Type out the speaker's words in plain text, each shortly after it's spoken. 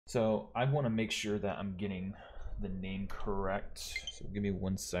So I want to make sure that I'm getting the name correct. So give me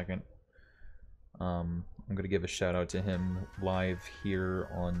 1 second. I'm gonna give a shout out to him live here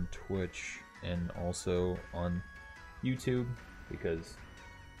on Twitch and also on YouTube, because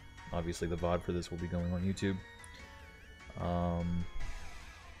obviously the VOD for this will be going on YouTube.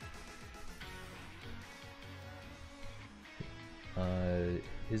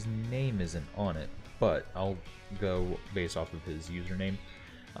 His name isn't on it, but I'll go based off of his username.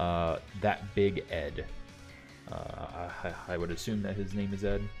 That Big Ed. I would assume that his name is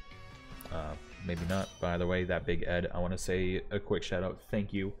Ed. Maybe not. By the way, That Big Ed, I want to say a quick shout out.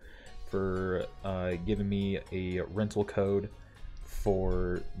 Thank you for giving me a rental code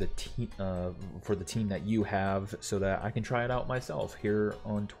for the team that you have, so that I can try it out myself here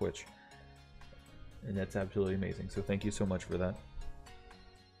on Twitch. And that's absolutely amazing. So thank you so much for that.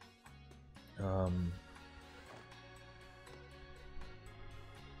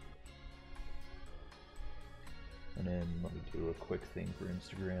 And then let me do a quick thing for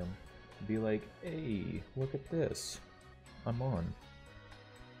Instagram. Be like, hey, look at this. I'm on.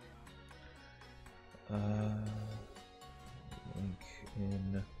 Link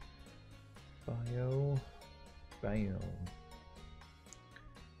in bio.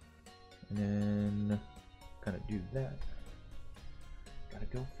 And then kind of do that. Gotta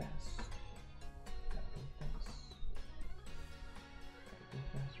go fast. Gotta go fast. Gotta go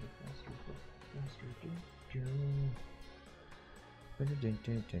faster, faster, faster. I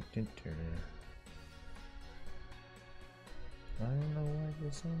don't know why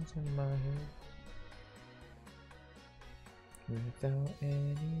this song's in my head without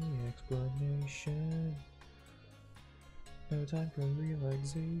any explanation. No time for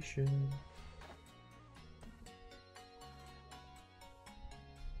relaxation.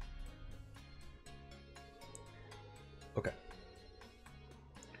 Okay.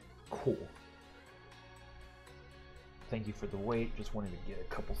 Cool. Thank you for the wait. Just wanted to get a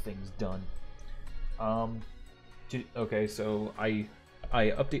couple things done. Okay, so I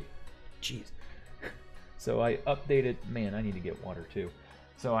update. Jeez. So I updated. Man, I need to get water too.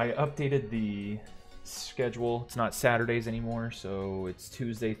 So I updated the schedule. It's not Saturdays anymore, so it's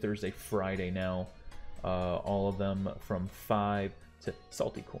Tuesday, Thursday, Friday now. All of them from 5 to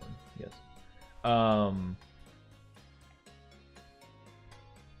salty corn. Yes.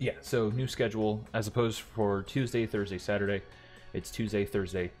 Yeah, so new schedule, as opposed for Tuesday, Thursday, Saturday, it's Tuesday,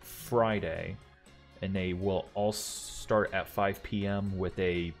 Thursday, Friday, and they will all start at 5 p.m. with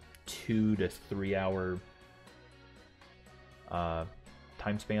a 2 to 3 hour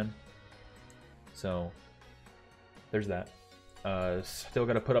time span. So there's that. Still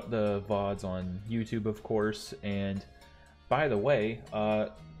got to put up the VODs on YouTube, of course, and by the way,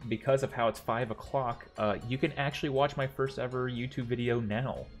 because of how it's 5 o'clock, you can actually watch my first ever YouTube video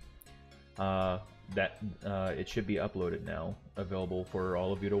now. It should be uploaded now, available for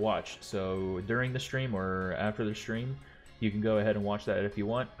all of you to watch. So during the stream or after the stream, you can go ahead and watch that if you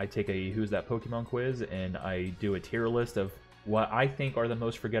want. I take a Who's That Pokemon quiz, and I do a tier list of what I think are the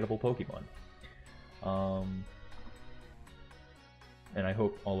most forgettable Pokemon. And I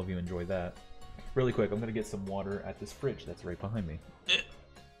hope all of you enjoy that. Really quick, I'm going to get some water at this fridge that's right behind me.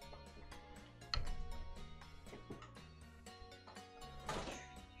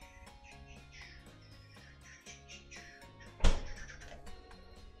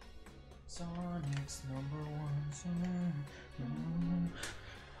 Sonic's #1 song.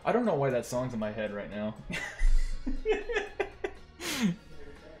 I don't know why that song's in my head right now.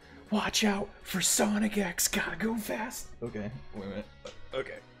 Watch out for Sonic X, gotta go fast. Okay, wait a minute.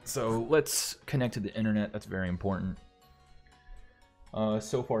 Okay, so let's connect to the internet. That's very important.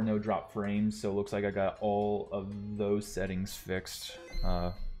 So far, no drop frames, so it looks like I got all of those settings fixed.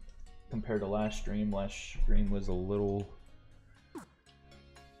 Compared to last stream was a little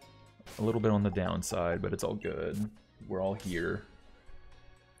bit on the downside, but it's all good. We're all here.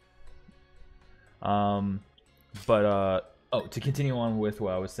 Oh, to continue on with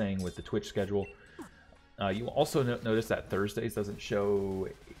what I was saying with the Twitch schedule, you will also notice that Thursdays doesn't show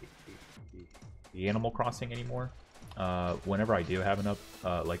Animal Crossing anymore. Whenever I do have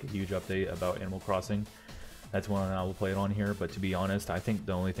like a huge update about Animal Crossing, that's when I will play it on here. But to be honest, I think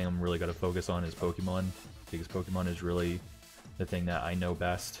the only thing I'm really going to focus on is Pokemon, because Pokemon is really the thing that I know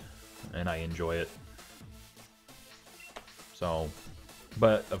best, and I enjoy it. So,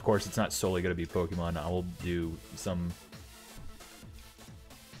 but of course, it's not solely going to be Pokemon. I will do some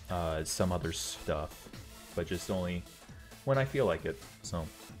other stuff, but just only when I feel like it. So,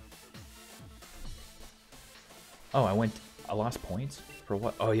 oh, I lost points for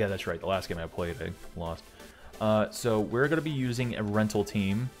what? Oh yeah, that's right. The last game I played, I lost. So we're going to be using a rental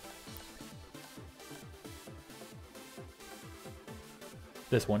team.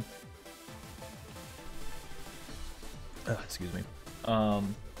 this one. Excuse me.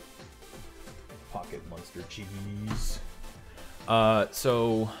 Pocket Monster Cheese.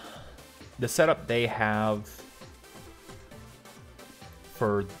 So the setup they have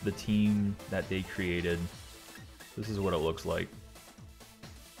for the team that they created, this is what it looks like.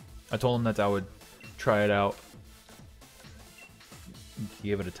 I told them that I would try it out,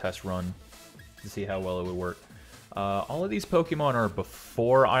 give it a test run to see how well it would work. All of these Pokemon are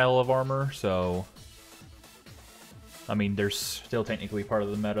before Isle of Armor, so I mean, they're still technically part of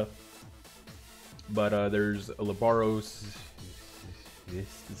the meta. But there's a Labaros,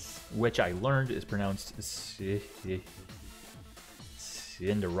 which I learned is pronounced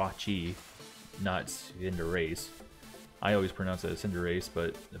Cinderace, not Cinderace. I always pronounce it as Cinderace,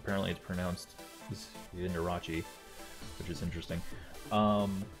 but apparently it's pronounced Cinderace, which is interesting.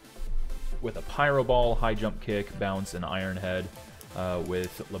 With a Pyro Ball, High Jump Kick, Bounce, and Iron Head.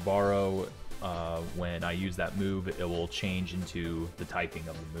 With Labaro, when I use that move, it will change into the typing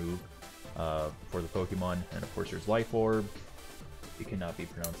of the move for the Pokemon. And of course there's Life Orb. It cannot be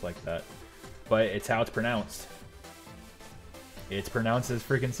pronounced like that, but it's how it's pronounced. It's pronounced as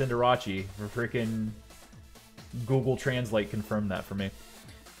freaking Cinderace. Freaking Google Translate confirmed that for me.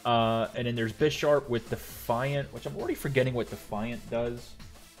 And then there's Bisharp with Defiant, which I'm already forgetting what Defiant does.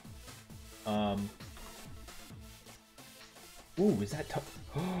 Ooh, is that Taj?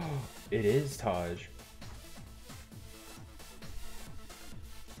 It is Taj.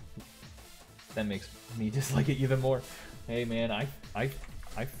 That makes me dislike it even more. Hey man, I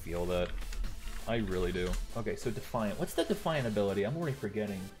feel that. I really do. Okay, so Defiant. What's the Defiant ability? I'm already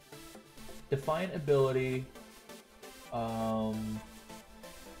forgetting. Defiant ability.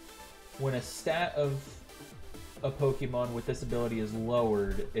 When a stat of a Pokemon with this ability is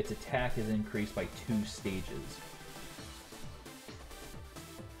lowered, its attack is increased by 2 stages.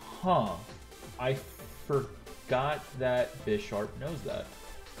 Huh. I forgot that Bisharp knows that.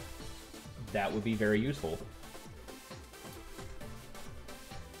 That would be very useful.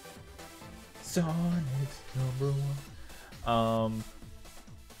 Sonic's #1.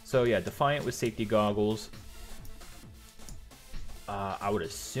 So yeah, Defiant with safety goggles. I would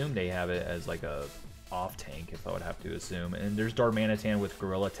assume they have it as like a off tank, if I would have to assume. And there's Darmanitan with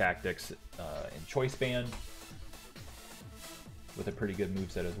Guerrilla Tactics and Choice Band, with a pretty good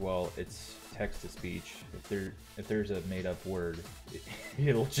moveset as well. It's text to speech. If there's a made up word,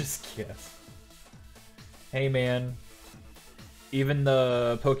 it'll just guess. Hey man, even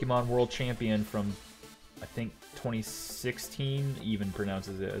the Pokemon World Champion from I think 2016 even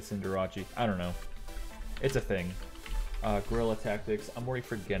pronounces it as Cinderace. I don't know. It's a thing. Guerrilla Tactics. I'm already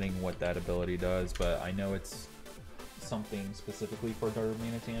forgetting what that ability does, but I know it's something specifically for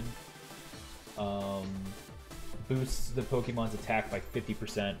Darmanitan. Boosts the Pokemon's attack by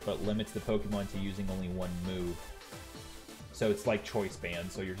 50%, but limits the Pokemon to using only one move. So it's like Choice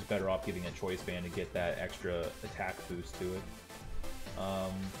Band, so you're just better off giving a Choice Band to get that extra attack boost to it.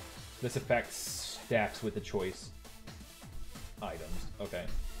 This effect stacks with the choice items. Okay.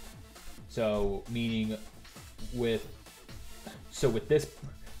 So meaning with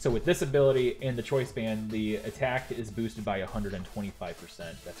this ability and the Choice Band, the attack is boosted by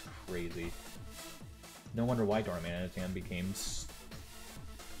 125%. That's crazy. No wonder why Darmanitan became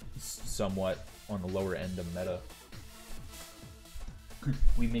somewhat on the lower end of meta.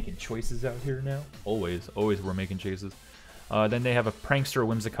 We making choices out here now? Always we're making choices. Then they have a Prankster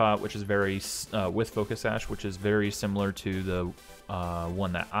Whimsicott, which is very with Focus Sash, which is very similar to the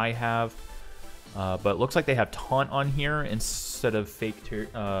one that I have. But it looks like they have Taunt on here instead of fake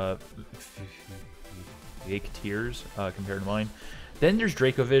tears compared to mine. Then there's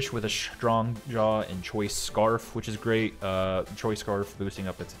Dracovish with a Strong Jaw and Choice Scarf, which is great. Choice Scarf boosting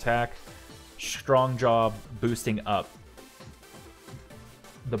up its attack. Strong Jaw boosting up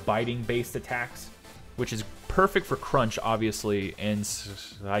the biting-based attacks, which is perfect for Crunch, obviously, and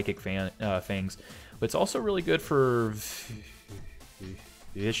Psychic Fangs. But it's also really good for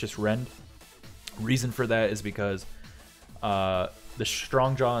Vicious Rend. Reason for that is because the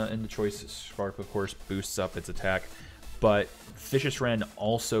Strong Jaw and the Choice Scarf, of course, boosts up its attack, but Vicious Rend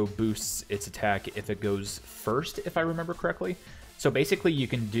also boosts its attack if it goes first, if I remember correctly. So basically, you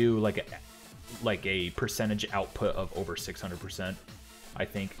can do like a percentage output of over 600%, I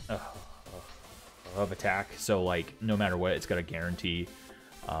think, of attack. So like, no matter what, it's got a guarantee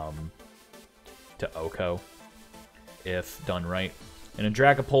to OHKO if done right. And a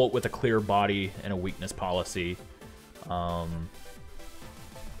Dragapult with a clear body and a weakness policy. I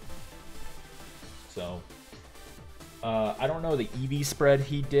don't know the EV spread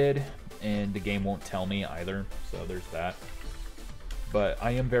he did, and the game won't tell me either, so there's that. But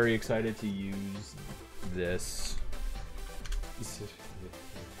I am very excited to use this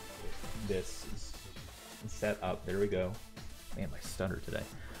setup. There we go. Man, my stutter today.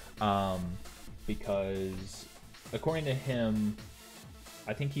 Because according to him,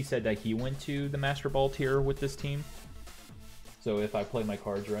 I think he said that he went to the Master Ball tier with this team. So if I play my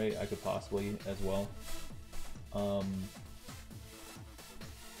cards right, I could possibly as well.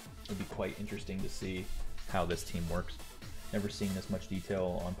 It'd be quite interesting to see how this team works. Never seen this much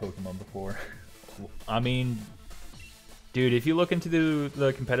detail on Pokemon before. I mean, dude, if you look into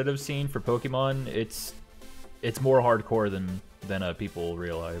the competitive scene for Pokemon, it's more hardcore than people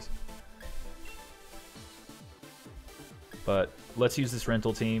realize. But let's use this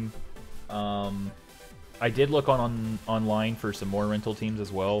rental team. I did look online for some more rental teams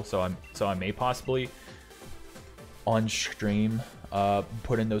as well, so I may possibly on stream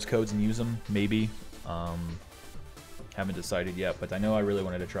put in those codes and use them, maybe. Haven't decided yet, but I know I really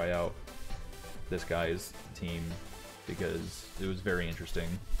wanted to try out this guy's team because it was very interesting,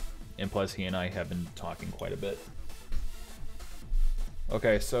 and plus he and I have been talking quite a bit.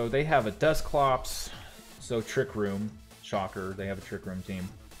 Okay, so they have a Dusclops, so Trick Room, shocker, they have a Trick Room team.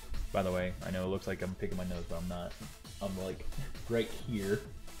 By the way, I know it looks like I'm picking my nose, but I'm not. I'm like right here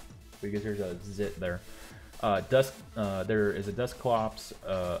because there's a zit there. There is a Dusclops,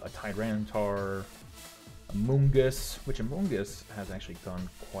 a Tyranitar, a Mungus, which Mungus has actually gone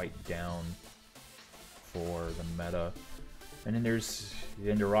quite down for the meta. And then there's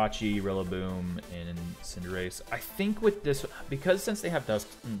Indirachi, Rillaboom, and Cinderace. I think with this, because since they have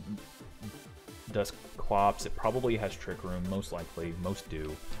Dusclops, it probably has Trick Room, most likely. Most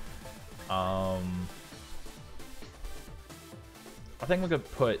do. I think we could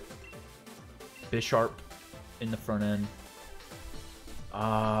put Bisharp in the front end.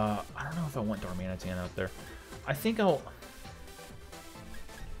 I don't know if I want Darmanitan out there. I think a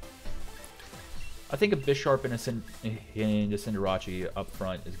Bisharp and a Cinderachi up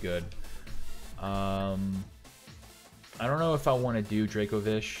front is good. I don't know if I want to do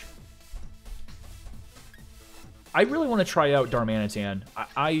Dracovish. I really want to try out Darmanitan.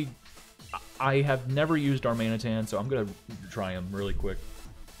 I have never used Darmanitan, so I'm gonna try him really quick.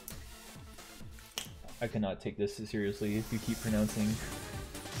 I cannot take this seriously if you keep pronouncing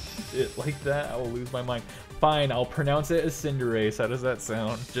it like that. I will lose my mind. Fine, I'll pronounce it as Cinderace. How does that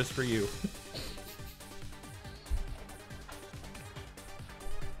sound? Just for you.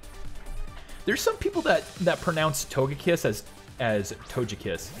 There's some people that pronounce Togekiss as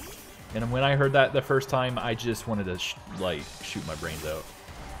Togekiss, and when I heard that the first time, I just wanted to like shoot my brains out.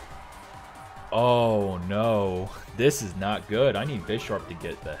 Oh no, this is not good. I need Bisharp to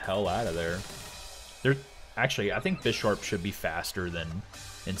get the hell out of there. Actually, I think Bisharp should be faster than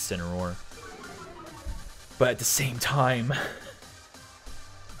Incineroar. But at the same time,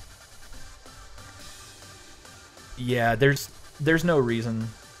 yeah, there's no reason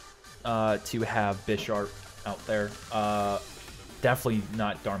to have Bisharp out there. Definitely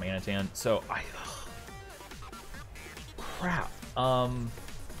not Darmanitan. So crap.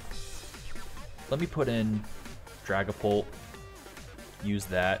 Let me put in Dragapult, use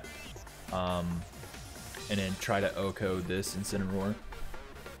that, and then try to O-code this Incineroar.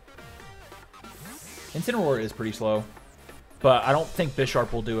 Incineroar is pretty slow, but I don't think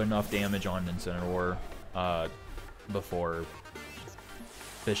Bisharp will do enough damage on Incineroar before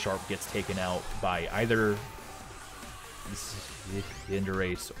Bisharp gets taken out by either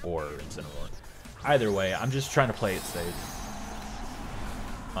Cinderace or Incineroar. Either way, I'm just trying to play it safe.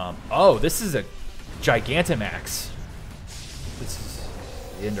 Oh, this is a Gigantamax. This is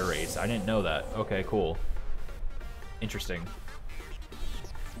Cinderace. I didn't know that. Okay, cool. Interesting.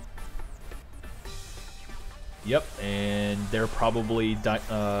 Yep, and they're probably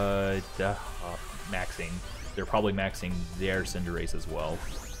maxing. They're probably maxing their Cinderace as well,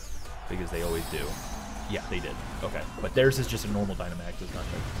 because they always do. Yeah, they did. Okay, but theirs is just a normal Dynamax. It's not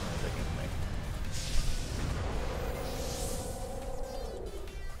Gigantamax.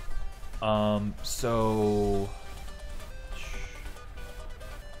 So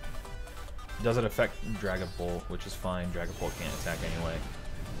does it affect Dragapult, which is fine. Dragapult can't attack anyway.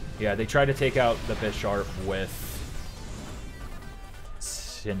 Yeah, they tried to take out the Bisharp with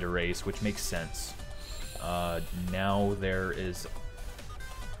Cinderace, which makes sense. Now there is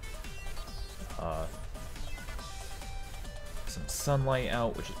some sunlight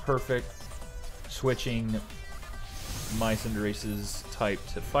out, which is perfect. Switching my Cinderace's type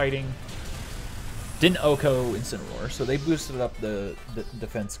to fighting. Didn't OHKO Incineroar, so they boosted up the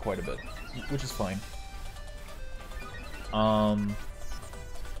defense quite a bit, which is fine.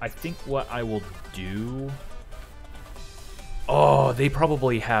 I think what I will do Oh, they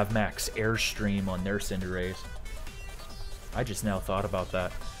probably have max airstream on their Cinderace. I just now thought about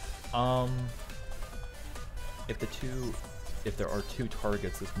that. If there are 2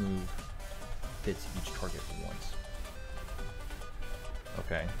 targets, this move hits each target once.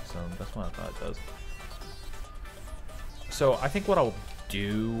 Okay, so that's what I thought it does. So I think what I'll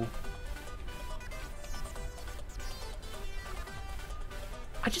do...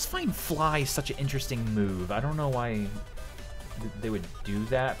 I just find Fly such an interesting move. I don't know why they would do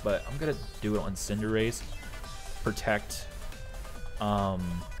that, but I'm gonna do it on Cinderace. Protect.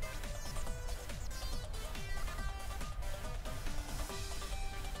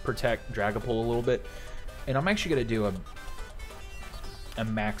 Protect Dragapult a little bit. And I'm actually gonna do a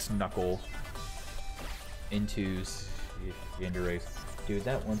max Knuckle into Cinderace. Dude,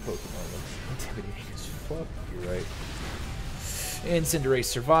 that one Pokemon looks intimidating as fuck. You're right. And Cinderace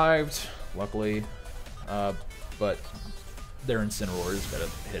survived, luckily. But their Incineroar is gonna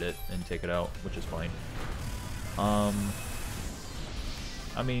hit it and take it out, which is fine. I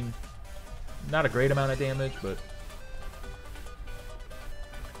mean, not a great amount of damage, but...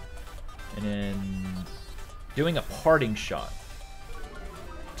 And then doing a parting shot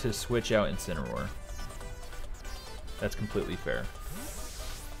to switch out Incineroar. That's completely fair.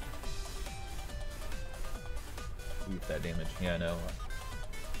 Oof, that damage. Yeah, no.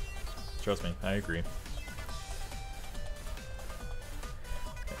 Trust me, I agree.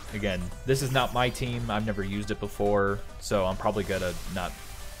 Again, this is not my team. I've never used it before, so I'm probably gonna not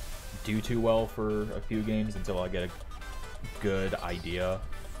do too well for a few games until I get a good idea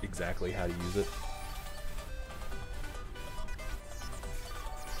exactly how to use it.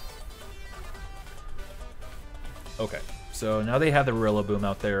 Okay, so now they have the Rillaboom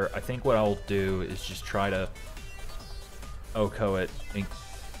out there. I think what I'll do is just try to OHKO it.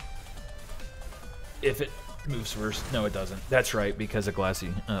 If it moves first. No, it doesn't. That's right, because of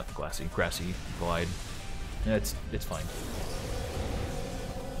Grassy Glide. Yeah, it's fine.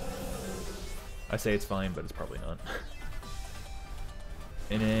 I say it's fine, but it's probably not.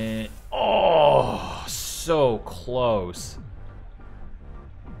 And then, oh, so close.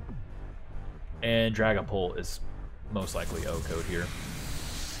 And Dragapult is most likely OHKO'd here.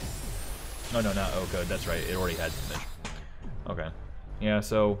 No, not OHKO'd. That's right. It already had damage. Okay. Yeah,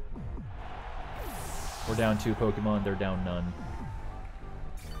 so we're down 2 Pokemon. They're down none.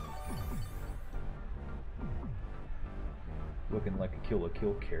 Looking like a Kill la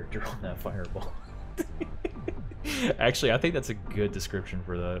Kill character on that Fireball. Actually, I think that's a good description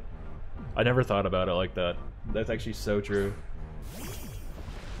for that. I never thought about it like that. That's actually so true.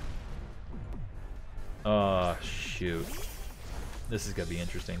 Shoot. This is gonna be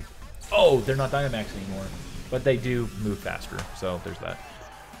interesting. Oh, they're not Dynamax anymore. But they do move faster, so there's that.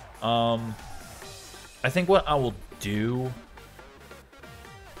 I think what I will do...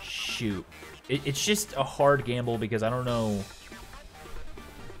 Shoot. It's just a hard gamble because I don't know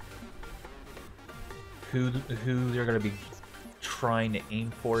who they're going to be trying to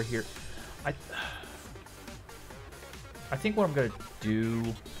aim for here. I think what I'm going to do...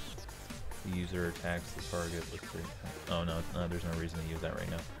 The user attacks the target. Oh, no, there's no reason to use that right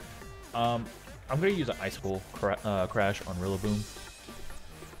now. I'm going to use an Icicle Crash on Rillaboom.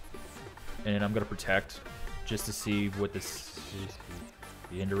 And I'm going to Protect just to see what this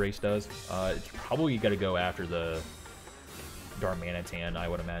the Cinderace does. It's probably going to go after the Darmanitan, I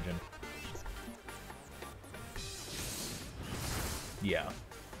would imagine. Yeah.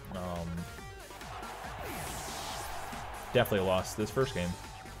 Definitely lost this first game.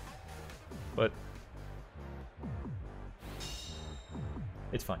 But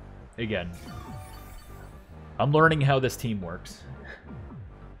it's fine. Again, I'm learning how this team works.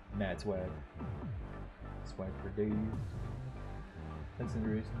 Mad Swag. Swag for days. That's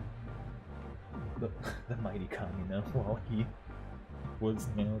interesting. The mighty Kamina while he was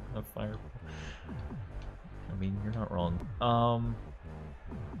nailed in a fireball. I mean, you're not wrong.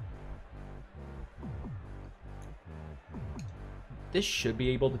 This should be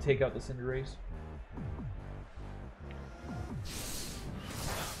able to take out the Cinderace.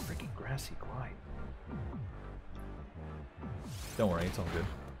 Freaking Grassy Glide. Don't worry, it's all good.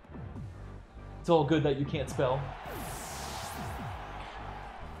 It's all good that you can't spell.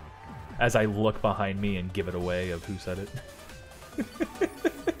 As I look behind me and give it away of who said it.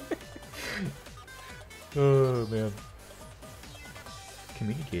 Oh, man.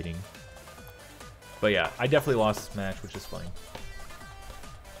 Communicating. But yeah, I definitely lost this match, which is fine.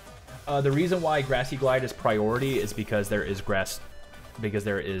 The reason why Grassy Glide is priority is because there is grass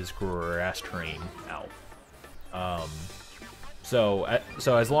terrain out. So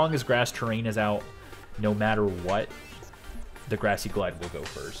as long as grass terrain is out, no matter what, the Grassy Glide will go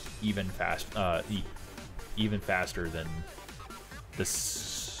first, even faster than the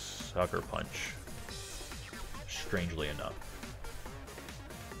Sucker Punch, strangely enough.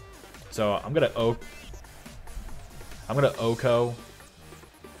 So I'm gonna Oko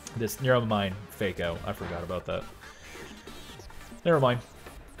this. Never mind, Fake-O. I forgot about that. Never mind.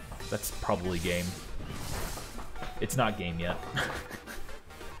 That's probably game. It's not game yet.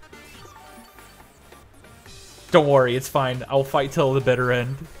 Don't worry, it's fine. I'll fight till the bitter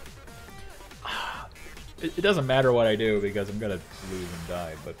end. It doesn't matter what I do because I'm gonna lose and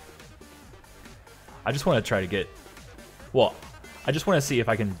die, but I just want to try to get. Well, I just want to see if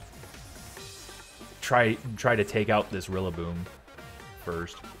I can try to take out this Rillaboom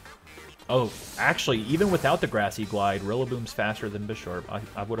first. Oh, actually, even without the Grassy Glide, Rillaboom's faster than Bisharp.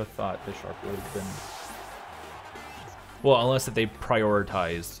 I would have thought Bisharp would have been. Well, unless if they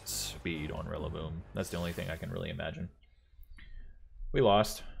prioritized speed on Rillaboom. That's the only thing I can really imagine. We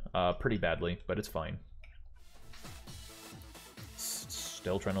lost pretty badly, but it's fine.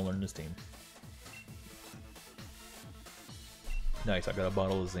 Still trying to learn this team. Nice, I got a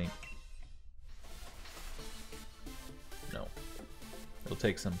bottle of zinc. No. It'll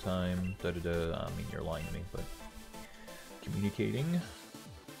take some time. I mean, you're lying to me, but... Communicating.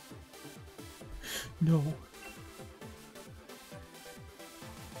 No.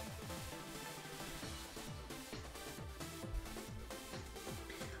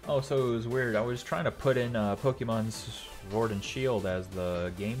 Oh, so it was weird. I was trying to put in Pokemon's Sword and Shield as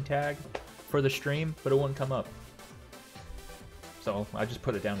the game tag for the stream, but it wouldn't come up. So I just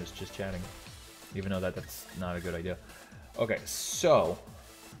put it down as just chatting, even though that's not a good idea. Okay, so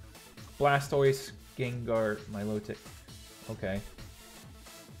Blastoise, Gengar, Milotic. Okay.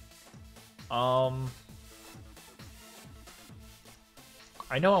 I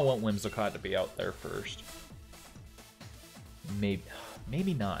know I want Whimsicott to be out there first.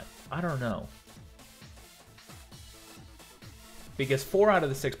 Maybe not. I don't know. Because 4 out of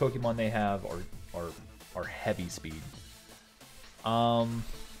the 6 Pokemon they have are heavy speed.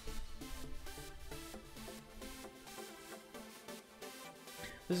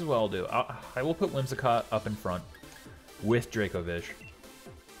 This is what I'll do. I will put Whimsicott up in front with Dracovish.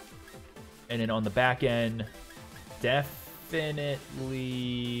 And then on the back end, definitely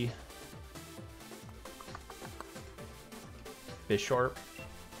Bisharp.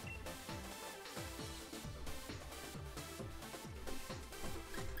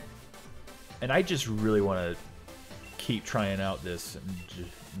 And I just really want to keep trying out this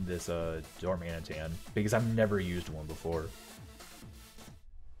Dormanitan because I've never used one before.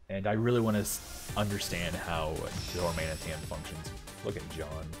 And I really want to understand how Dormanitan functions. Look at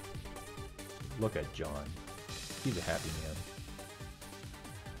John. Look at John. He's a happy man.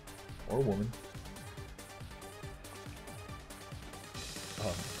 Or woman.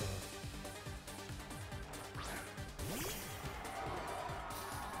 Oh, God.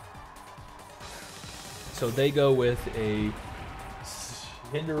 So they go with a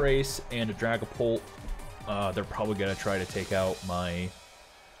Cinderace and a Dragapult. They're probably going to try to take out my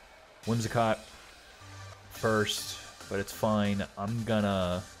Whimsicott first, but it's fine. I'm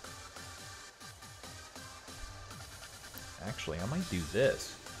gonna... Actually, I might do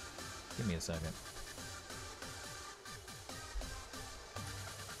this. Give me a second.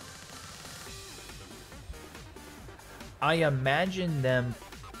 I imagine them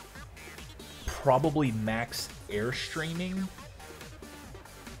probably max airstreaming.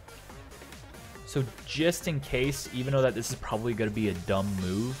 So just in case, even though that this is probably going to be a dumb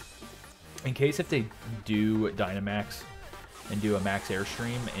move, in case if they do Dynamax and do a max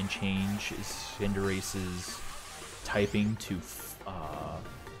airstream and change Cinderace's typing to...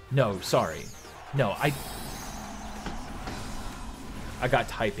 no, sorry. No, I got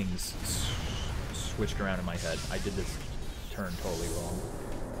typings switched around in my head. I did this turn totally wrong.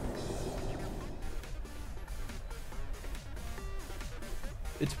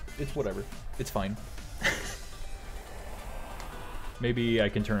 It's whatever. It's fine. Maybe I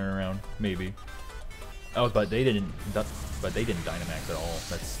can turn it around. Maybe. Oh, but they didn't. But they didn't Dynamax at all.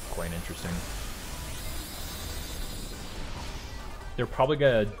 That's quite interesting. They're probably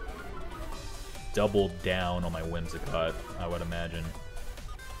gonna double down on my Whimsicott, I would imagine.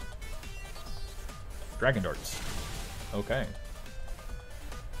 Dragon Darts. Okay.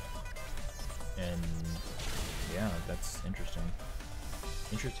 And yeah, that's interesting.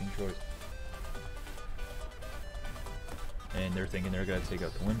 Interesting choice. And they're thinking they're going to take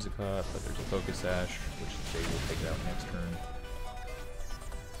out the Whimsicott, but there's a Focus Sash, which they will take it out next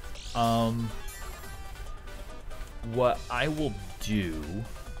turn. What I will do...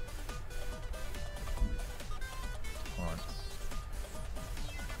 Hold on.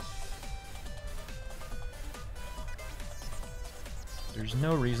 There's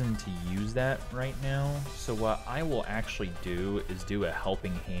no reason to use that right now. So what I will actually do is do a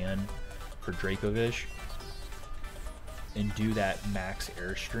helping hand for Dracovish and do that max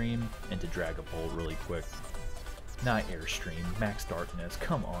Airstream into Dragapult really quick. Not Airstream, Max Darkness.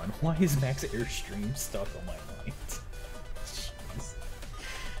 Come on, why is Max Airstream stuck on my mind? Jeez.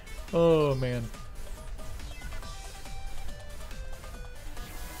 Oh man.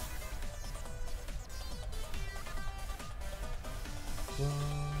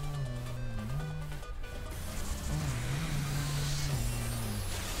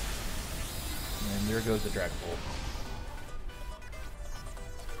 And there goes the Dragapult.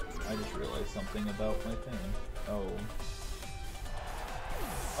 I just realized something about my thing. Oh.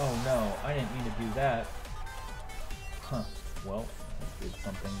 Oh no, I didn't mean to do that. Huh. Well, I did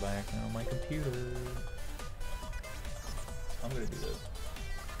something by accident on my computer. I'm gonna do this.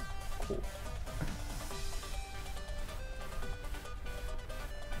 Cool.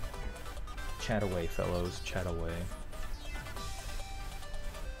 Chat away, fellows. Chat away.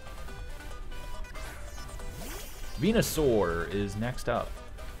 Venusaur is next up.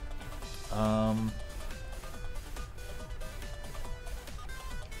 I'm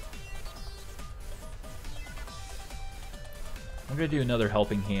gonna do another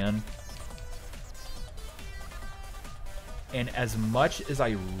helping hand. And as much as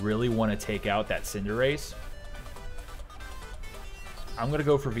I really want to take out that Cinderace, I'm gonna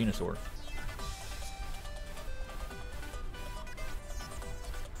go for Venusaur.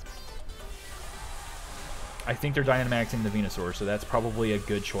 I think they're Dynamaxing the Venusaur, so that's probably a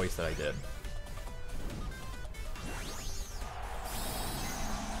good choice that I did.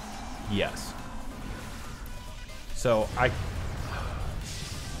 Yes. So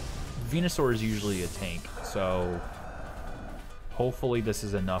Venusaur is usually a tank, so hopefully this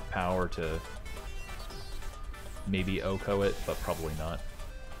is enough power to maybe OHKO it, but probably not.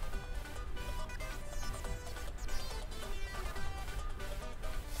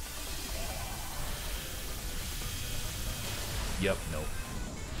 Yep, nope.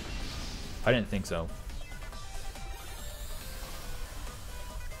 I didn't think so.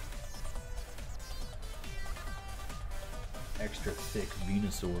 Extra thick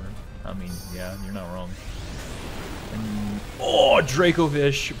Venusaur. I mean, yeah, you're not wrong. And, oh,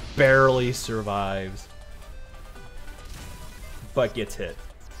 Dracovish barely survives. But gets hit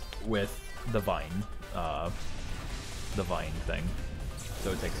with the Vine thing.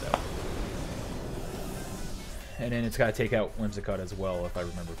 So it takes it out. And then it's got to take out Whimsicott as well, if I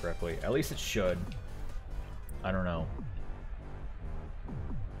remember correctly. At least it should. I don't know.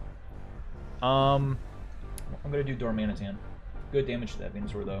 I'm going to do Dormanitan. Good damage to that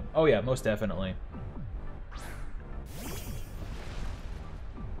Venusaur, though. Oh, yeah, most definitely.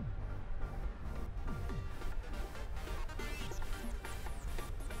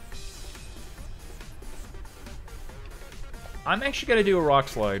 I'm actually going to do a Rock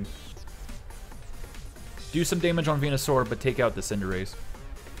Slide. Do some damage on Venusaur, but take out the Cinderace.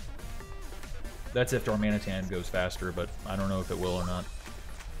 That's if Dormanitan goes faster, but I don't know if it will or not.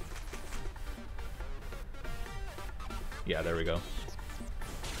 Yeah, there we go.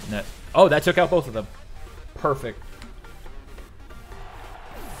 Oh, that took out both of them. Perfect.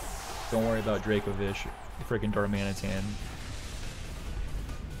 Don't worry about Dracovish. Freaking Dormanitan.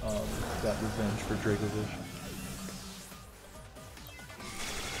 Got revenge for Dracovish.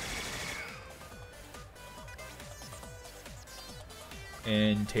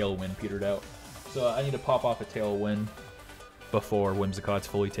 And Tailwind petered out. So I need to pop off a Tailwind before Whimsicott's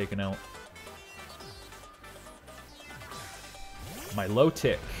fully taken out. My low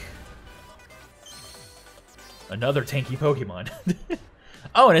tick. Another tanky Pokemon.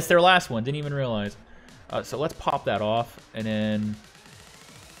 Oh, and it's their last one. Didn't even realize. So let's pop that off, and then...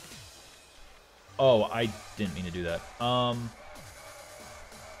 Oh, I didn't mean to do that.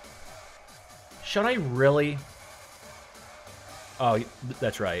 Should I really... Oh,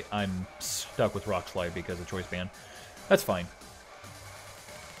 that's right. I'm stuck with Rock Slide because of Choice Band. That's fine.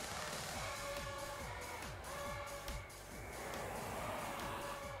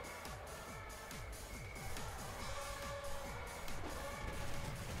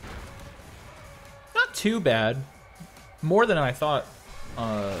 Not too bad. More than I thought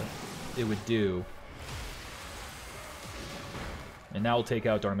it would do. And now we'll take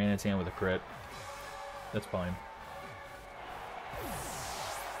out Darmanitan with a crit. That's fine.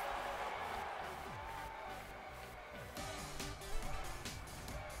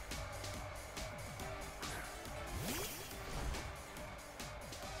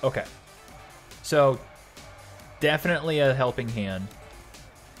 Okay, so definitely a helping hand.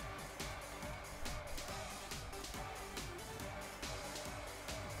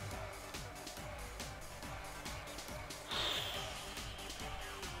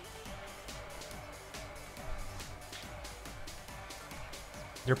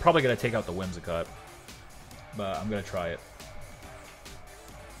 They're probably going to take out the Whimsicott, but I'm going to try it.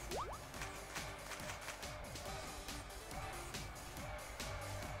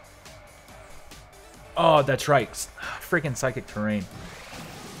 Oh, that's right. Freaking Psychic Terrain.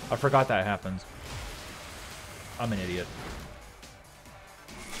 I forgot that happens. I'm an idiot.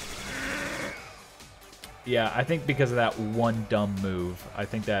 Yeah, I think because of that one dumb move, I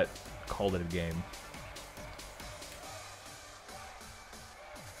think that called it a game.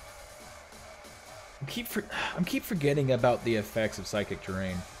 I keep forgetting about the effects of Psychic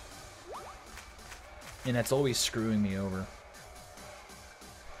Terrain. And that's always screwing me over.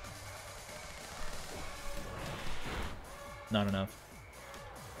 Not enough.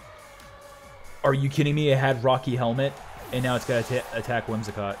 Are you kidding me? It had Rocky Helmet, and now it's got to attack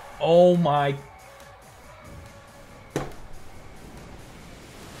Whimsicott. Oh my...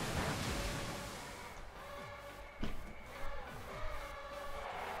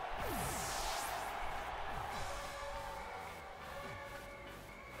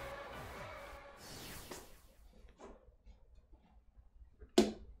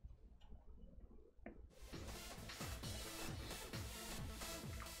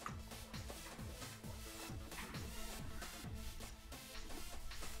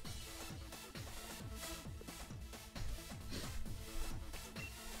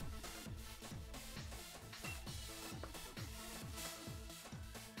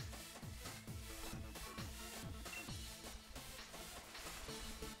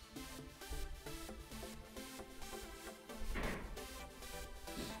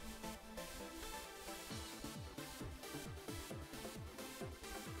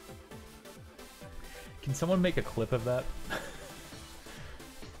 Can someone make a clip of that?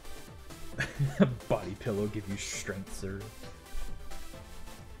 Body pillow give you strength, sir.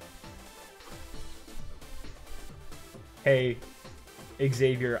 Hey,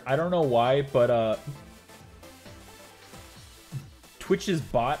 Xavier, I don't know why, but Twitch's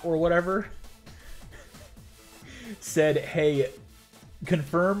bot or whatever said, "Hey,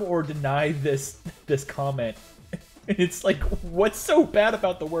 confirm or deny this comment." And it's like, what's so bad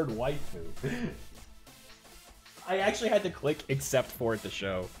about the word waifu? I actually had to click accept for it to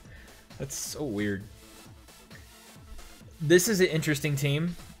show. That's so weird. This is an interesting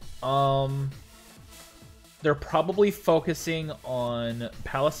team. They're probably focusing on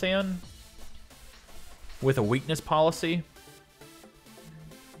Palossand with a weakness policy.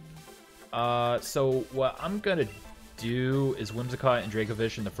 So what I'm gonna do is Whimsicott and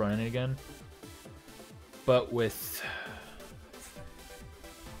Dracovish in the front end again. But with...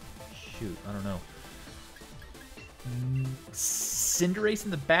 shoot, I don't know. Cinderace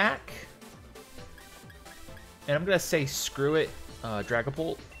in the back. And I'm gonna say screw it.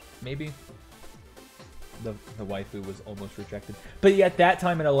 Dragapult, maybe. The waifu was almost rejected. But yet that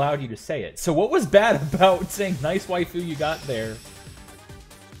time it allowed you to say it. So what was bad about saying nice waifu you got there?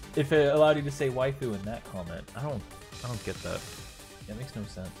 If it allowed you to say waifu in that comment. I don't get that. That makes no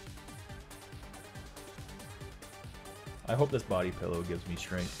sense. I hope this body pillow gives me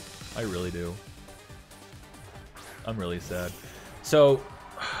strength. I really do. I'm really sad. So,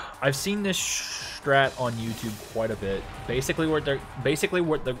 I've seen this strat on YouTube quite a bit. Basically, what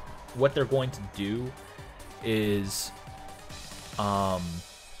they're going to do is,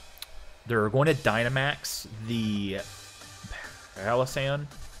 they're going to Dynamax the Palossand,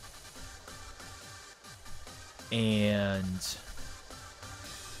 and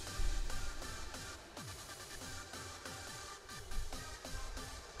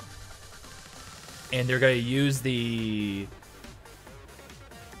they're going to use the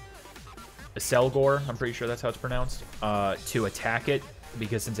Selgor, I'm pretty sure that's how it's pronounced, to attack it,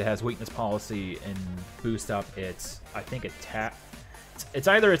 because since it has weakness policy and boost up its, I think, attack. It's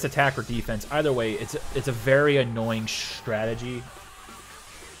either its attack or defense. Either way, it's a very annoying strategy.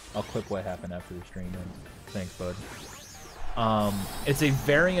 I'll clip what happened after the stream ends. Thanks, bud. It's a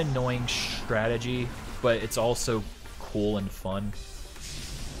very annoying strategy, but it's also cool and fun.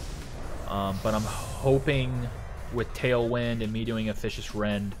 But I'm hoping with Tailwind and me doing a Vicious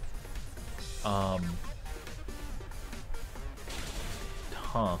Rend, oh,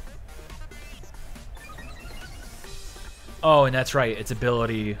 and that's right, its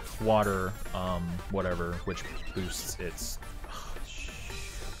ability, Water, whatever, which boosts its...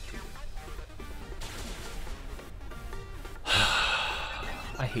 Oh,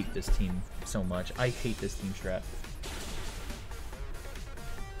 I hate this team so much. I hate this team strat.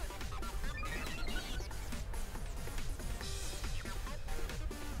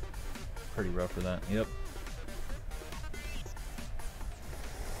 Pretty rough for that. Yep.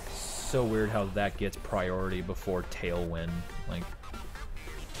 So weird how that gets priority before Tailwind. Like,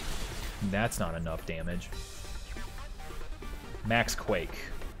 That's not enough damage. Max Quake.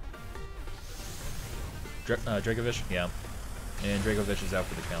 Dragovich? Yeah. And Dragovich is out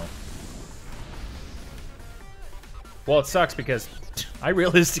for the count. Well, it sucks because I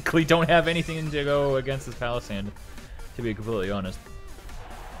realistically don't have anything to go against this Palisand, to be completely honest.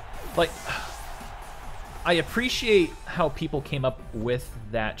 Like, I appreciate how people came up with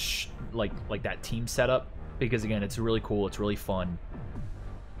that, like that team setup, because again, it's really cool, it's really fun.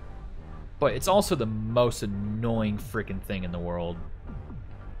 But it's also the most annoying freaking thing in the world.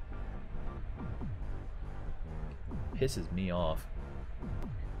 Pisses me off.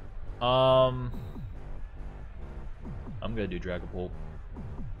 I'm gonna do Dragapult.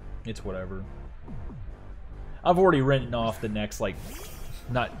 It's whatever. I've already written off the next, like,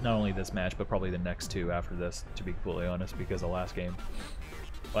 not only this match, but probably the next two after this, to be completely honest, because of last game.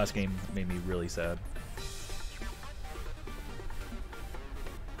 Last game made me really sad.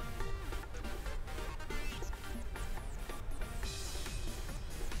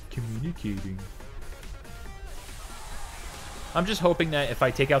 Communicating. I'm just hoping that if I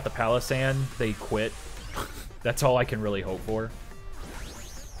take out the Palisand, they quit. That's all I can really hope for.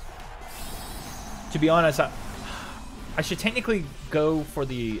 To be honest, I should technically go for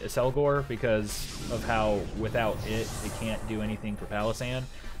the Aselgor because of how without it can't do anything for Palisand.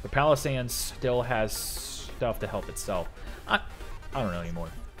 But Palisand still has stuff to help itself. I don't know anymore.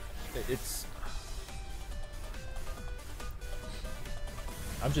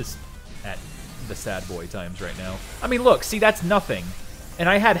 I'm just at the sad boy times right now. I mean, look, see, that's nothing. And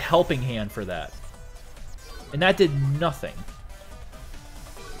I had Helping Hand for that. And that did nothing.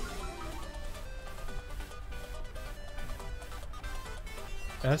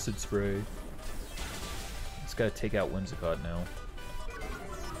 Acid Spray. Just gotta take out Whimsicott now.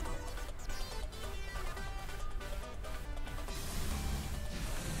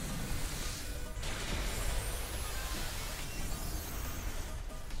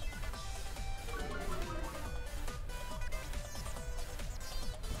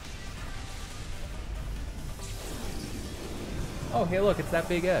 Oh, hey, look, it's that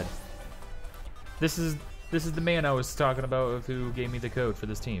Big Ed. This is the man I was talking about who gave me the code for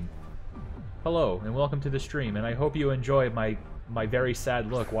this team. Hello, and welcome to the stream, and I hope you enjoy my very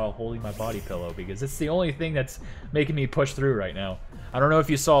sad look while holding my body pillow, because it's the only thing that's making me push through right now. I don't know if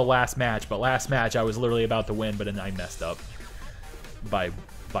you saw last match, but last match I was literally about to win, but then I messed up by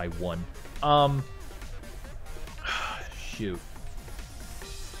one. Shoot.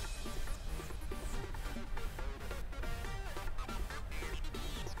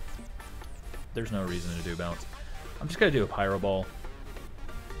 There's no reason to do bounce. I'm just gonna do a Pyro Ball.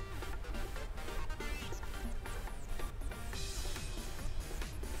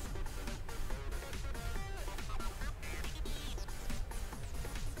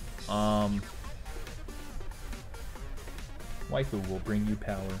 Waifu will bring you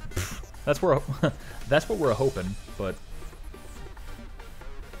power. That's what we're hoping, but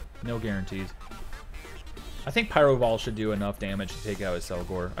no guarantees. I think Pyro Ball should do enough damage to take out his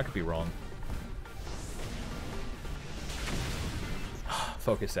Selgor. I could be wrong.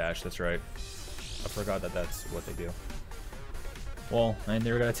 Focus Sash, that's right. I forgot that that's what they do. Well, and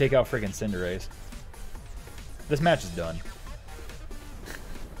they were gonna take out friggin' Cinderace. This match is done.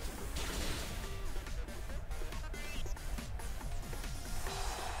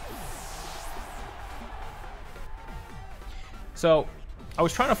 So, I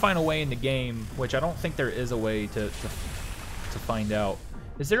was trying to find a way in the game, which I don't think there is a way to find out.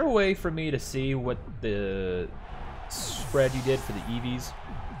 Is there a way for me to see what the spread you did for the EVs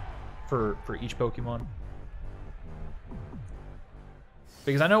for each Pokemon?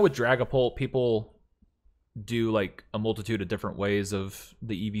 Because I know with Dragapult, people do like a multitude of different ways of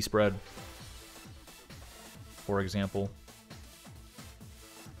the EV spread, for example.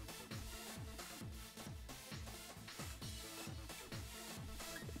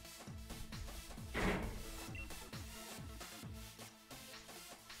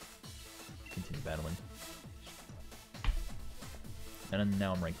 Continue battling. And then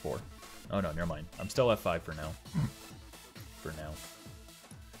now I'm rank 4. Oh no, never mind. I'm still at 5 for now. For now.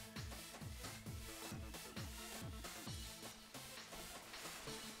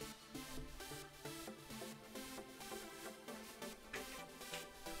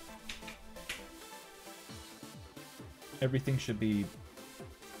 Everything should be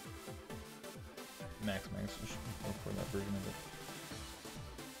max. I should go for that version of it.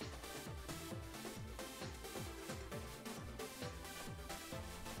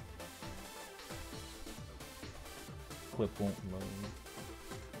 Clip won't load.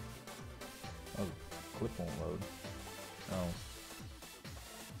 Oh, clip won't load. Oh.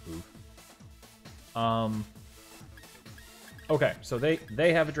 Oof. Okay, so they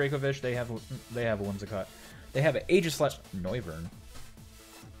have a Dracovish, they have a Whimsicott. They have an Aegislash Noivern.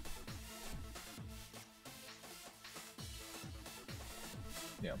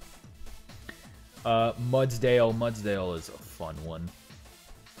 Yeah. Mudsdale. Mudsdale is a fun one.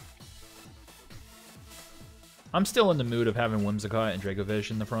 I'm still in the mood of having Whimsicott and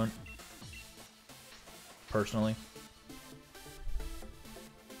Dracovish in the front. Personally.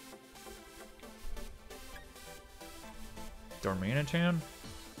 Darmanitan?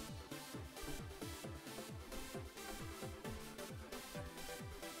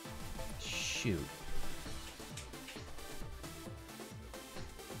 Shoot.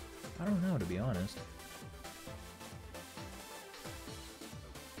 I don't know, to be honest.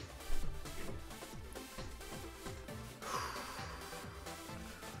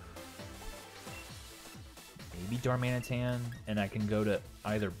 Maybe Darmanitan, and I can go to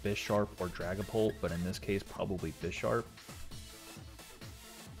either Bisharp or Dragapult, but in this case, probably Bisharp.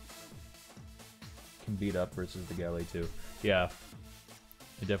 Can beat up versus the Galley too. Yeah,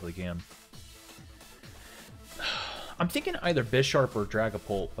 it definitely can. I'm thinking either Bisharp or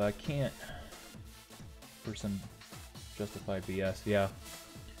Dragapult, but I can't for some justified BS. Yeah.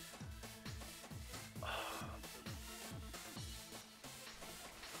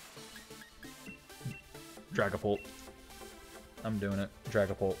 Dragapult. I'm doing it.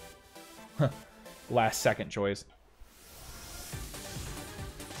 Dragapult. Last second choice.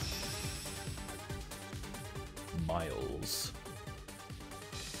 Miles.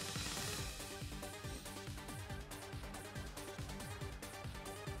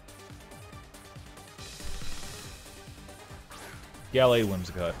 Galley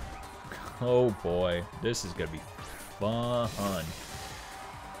Whimsicott. Oh boy, this is gonna be fun.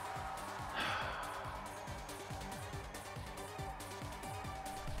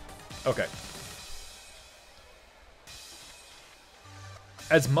 Okay.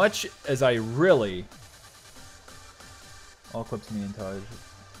 As much as I really... All clips me and Taj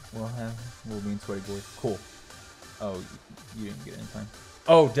will be in Sweaty Boy. Cool. Oh, you didn't get it in time.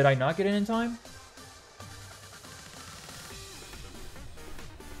 Oh, did I not get it in time?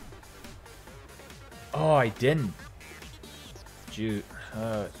 Oh, I didn't. Shoot.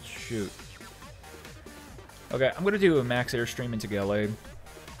 Shoot. Okay, I'm gonna do a max airstream into Galley.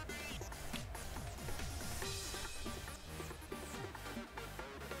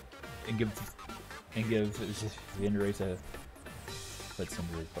 And give the Cinderace a... But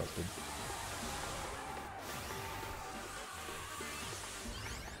Cinderace busted.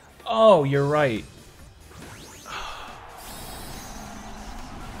 Oh, you're right.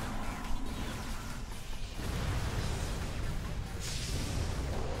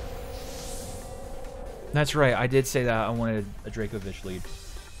 That's right, I did say that I wanted a Dracovish lead.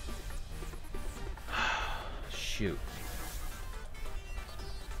 Shoot.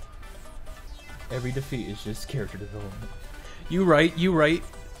 Every defeat is just character development. You right, you right.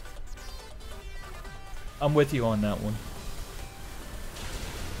 I'm with you on that one.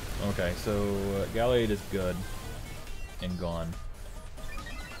 Okay, so Gallade is good and gone.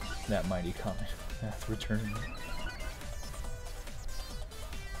 That mighty comet hath returned.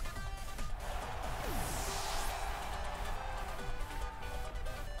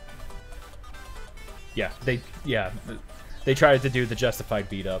 Yeah, they tried to do the justified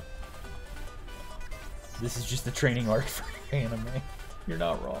beat up. This is just the training arc for anime. You're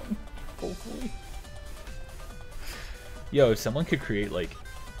not wrong. Hopefully. Yo, if someone could create like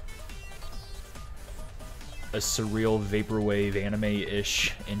a surreal vaporwave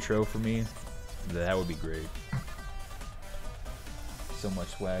anime-ish intro for me, that would be great. So much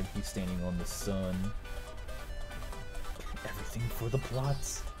swag. He's standing on the sun. Everything for the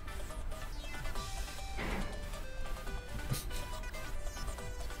plots.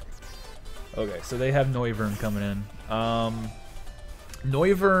 Okay, so they have Noivern coming in.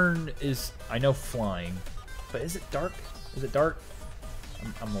 Noivern is, I know, flying, but is it dark? Is it dark?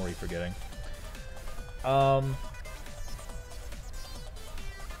 I'm already forgetting.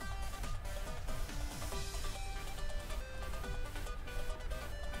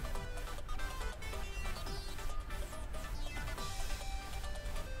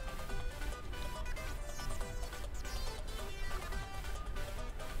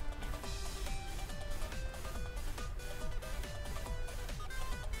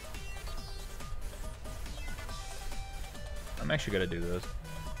 I'm actually gonna do this.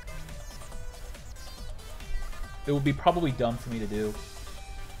 It would be probably dumb for me to do.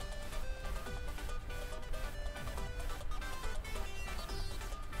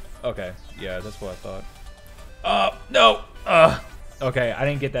 Okay, yeah, that's what I thought. No! Okay, I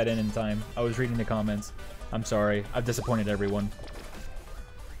didn't get that in time. I was reading the comments. I'm sorry. I've disappointed everyone.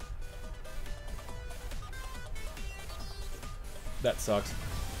 That sucks.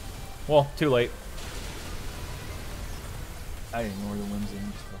 Well, too late. I ignore the whimsy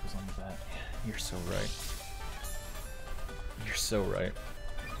and just focus on the bat. You're so right. You're so right.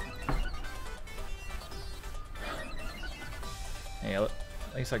 Hey, at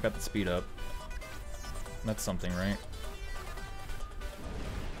least I got the speed up. That's something, right?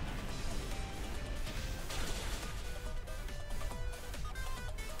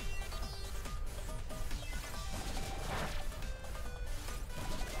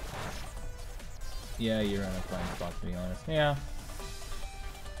 Yeah, you're on a fine spot, to be honest. Yeah.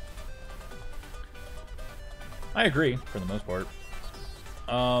 I agree, for the most part.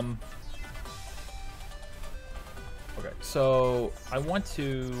 Okay, so I want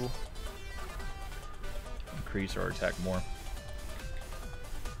to increase our attack more.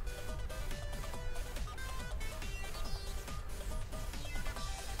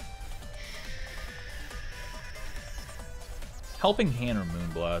 Helping Hand or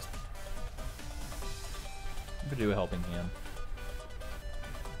Moonblast? I could do a Helping Hand.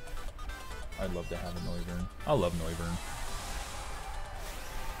 I'd love to have a Noivern. I love Noivern.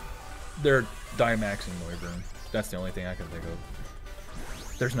 They're Dynamaxing Noivern. That's the only thing I can think of.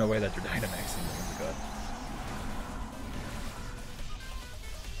 There's no way that they're Dynamaxing Whimsicott.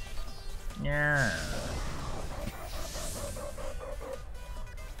 Yeah.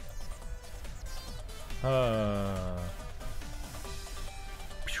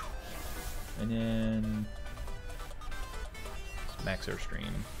 And then max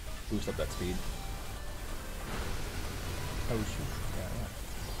Airstream. Boost up that speed. Oh shoot.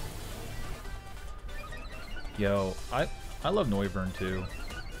 Yeah. Yo, I love Noivern too.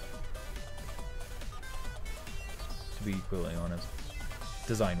 To be completely honest.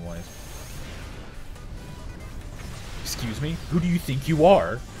 Design wise. Excuse me? Who do you think you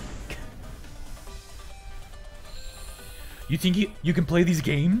are? You think you can play these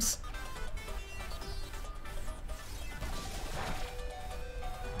games?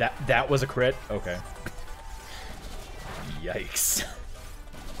 That was a crit? Okay. Yikes.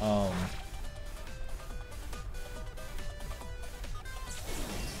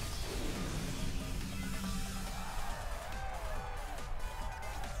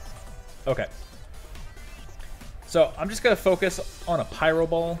 Okay. So I'm just gonna focus on a Pyro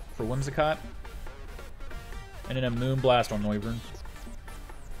Ball for Whimsicott. And then a Moonblast on Noivern.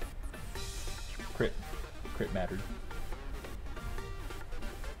 Crit mattered.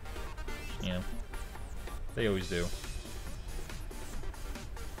 Yeah. They always do.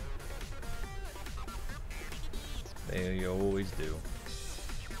 They always do.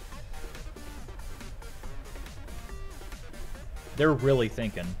 They're really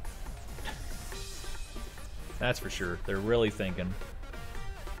thinking. That's for sure. They're really thinking.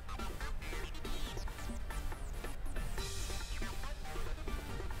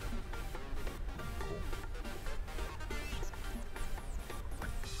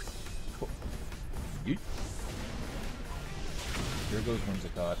 Here goes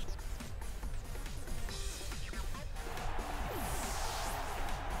Whimsicott.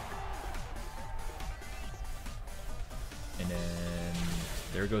 And then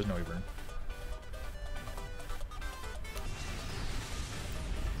there goes Noivern.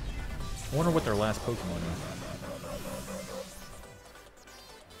 I wonder what their last Pokemon is.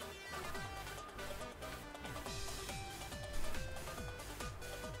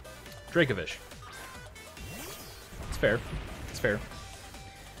 Dracovish. It's fair. It's fair.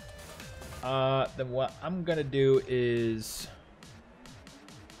 Then what I'm gonna do is...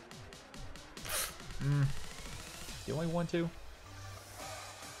 Do I want to?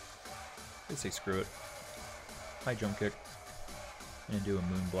 I'd say screw it. High Jump Kick. And do a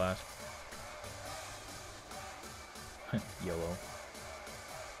Moonblast. Yellow.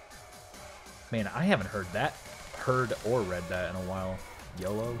 Man, I haven't heard or read that in a while.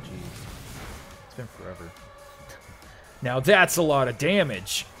 Yellow? Jeez. It's been forever. Now that's a lot of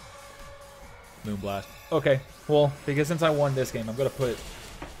damage! Moonblast. Okay, well, because since I won this game, I'm gonna put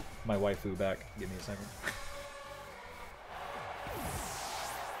my waifu back. Give me a second.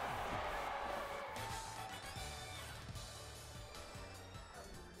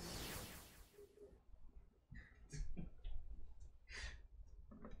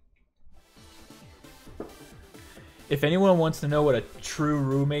 If anyone wants to know what a true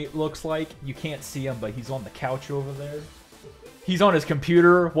roommate looks like, you can't see him, but he's on the couch over there. He's on his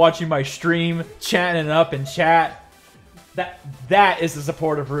computer, watching my stream, chatting it up in chat. That is a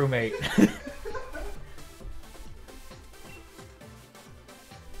supportive roommate.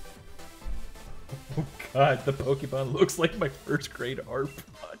 god, the Pokemon looks like my first grade art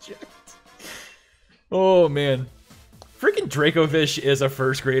project. Oh man. Freaking Dracovish is a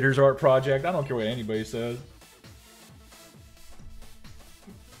first grader's art project. I don't care what anybody says.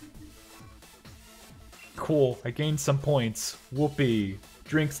 Cool, I gained some points. Whoopee.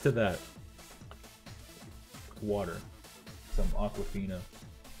 Drinks to that. Water. Some Aquafina.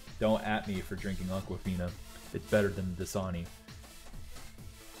 Don't at me for drinking Aquafina. It's better than Dasani.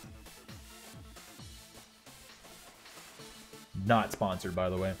 Not sponsored, by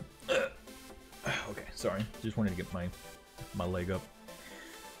the way. Okay, sorry. Just wanted to get my leg up.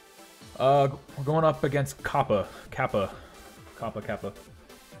 We're going up against Kappa.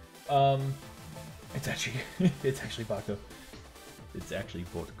 It's actually vodka. It's actually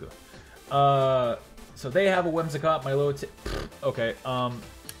vodka. So they have a Whimsicott, my low okay,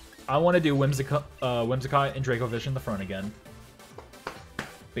 I want to do Whimsicott and Dracovish in the front again.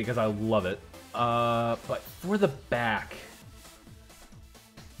 Because I love it. But for the back,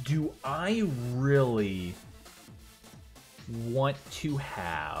 do I really want to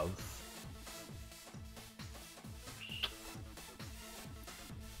have...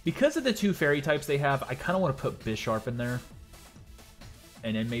 Because of the two fairy types they have, I kind of want to put Bisharp in there.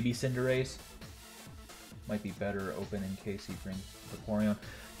 And then maybe Cinderace. Might be better open in case he brings Vaporeon.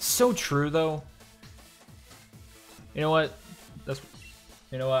 So true, though. You know what?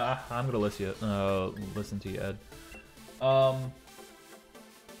 You know what? I'm gonna listen to you, Ed.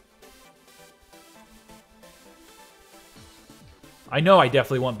 I know I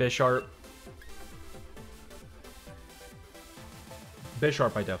definitely want Bisharp.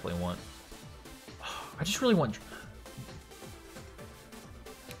 Bisharp I definitely want. I just really want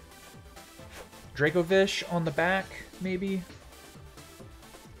Dracovish on the back, maybe?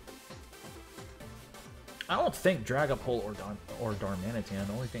 I don't think Dragapult or Darmanitan.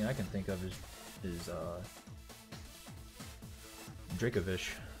 The only thing I can think of is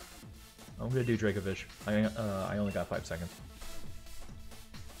Dracovish. I'm gonna do Dracovish. I only got 5 seconds.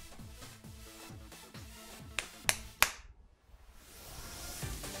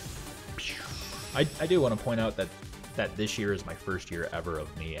 I do want to point out that this year is my first year ever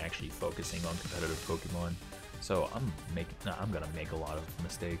of me actually focusing on competitive Pokemon. So I'm gonna make a lot of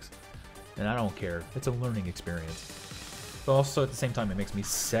mistakes. And I don't care. It's a learning experience. But also at the same time it makes me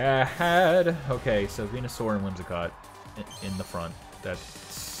sad. Okay, so Venusaur and Whimsicott in the front. That's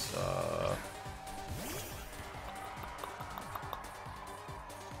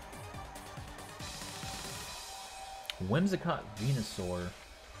Whimsicott, Venusaur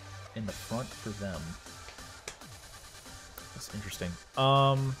in the front for them. That's interesting.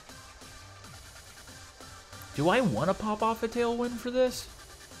 Do I want to pop off a Tailwind for this?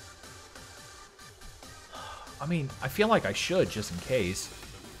 I mean, I feel like I should, just in case.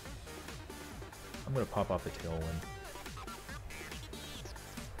 I'm going to pop off a Tailwind.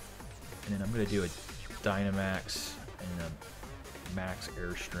 And then I'm going to do a Dynamax and a Max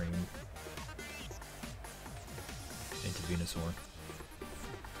Airstream into Venusaur.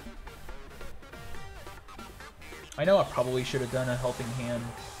 I know I probably should have done a Helping Hand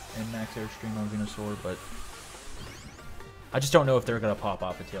and Max Airstream on Venusaur, but I just don't know if they're going to pop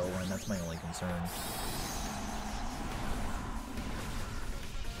off a Tailwind. That's my only concern.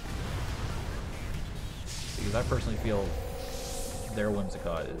 Because I personally feel their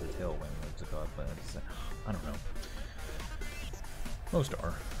Whimsicott is a Tailwind Whimsicott, but I don't know. Most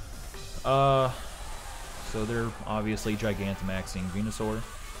are. So they're obviously Gigantamaxing Venusaur.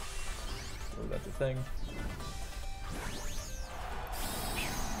 So that's a thing.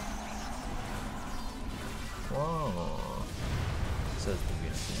 Whoa. Says the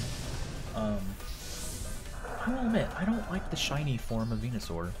Venusaur. I will admit, I don't like the shiny form of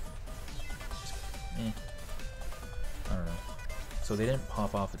Venusaur. I don't know. So they didn't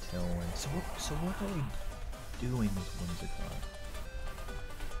pop off a Tailwind. So what are we doing with Whimsicott?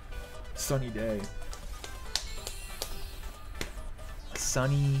 Sunny day.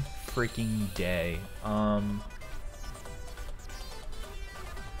 Sunny freaking day.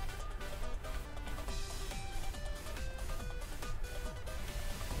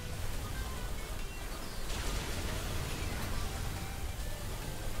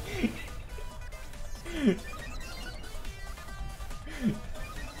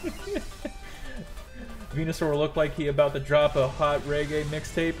 Venusaur looked like he about to drop a hot reggae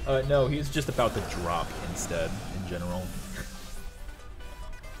mixtape. No, he's just about to drop instead, in general.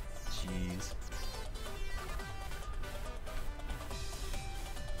 Jeez.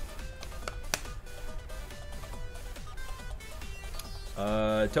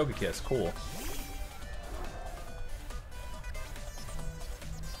 Togekiss, cool.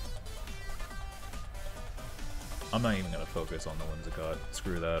 I'm not even gonna focus on the Whimsicott.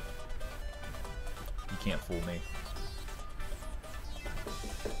 Screw that. You can't fool me.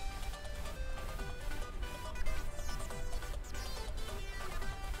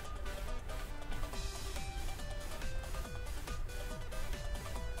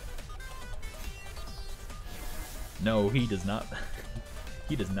 No, he does not.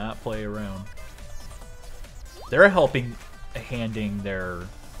 He does not play around. They're handing their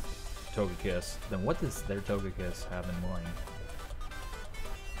Togekiss. Then what does their Togekiss have in mind?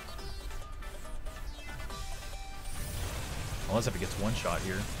 Unless if it gets one shot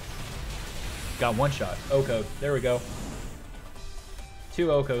here. Got one shot. Oko. There we go. 2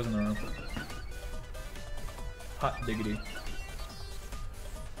 Okos in a row. Hot diggity.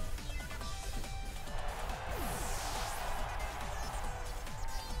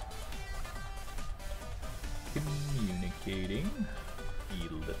 Communicating.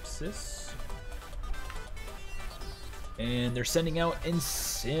 Ellipsis. And they're sending out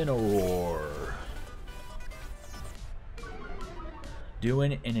Incineroar.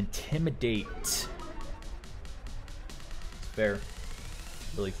 Doing an Intimidate. Fair.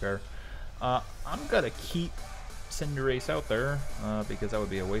 Really fair. I'm gonna keep Cinderace out there, because that would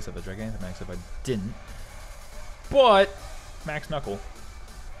be a waste of a Gigantamax if I didn't. But, Max Knuckle.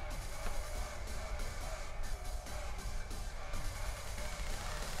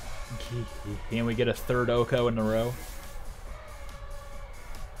 Can we get a third Oko in a row?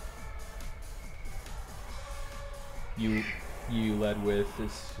 You led with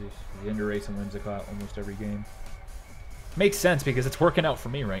this Cinderace and Whimsicott almost every game. Makes sense because it's working out for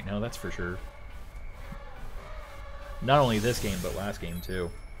me right now, that's for sure. Not only this game, but last game too.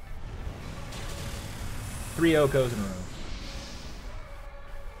 3 Okos in a row.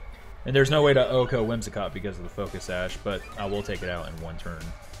 And there's no way to Oko Whimsicott because of the Focus Sash, but I will take it out in one turn.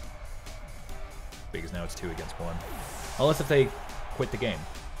 Because now it's 2 against 1. Unless if they quit the game.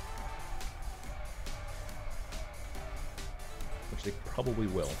 Which they probably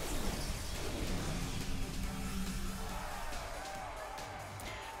will.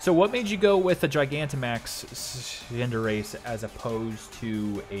 So what made you go with a Gigantamax Cinderace as opposed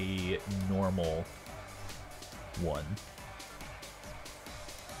to a normal one?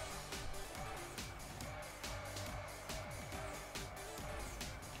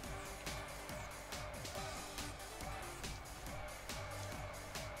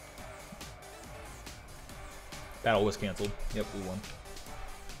 Battle was canceled. Yep, we won.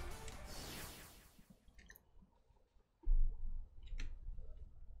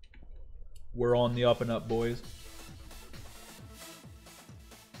 We're on the up and up, boys.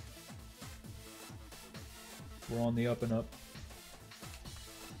 We're on the up and up.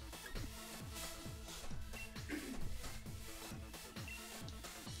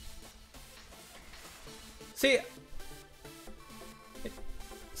 See,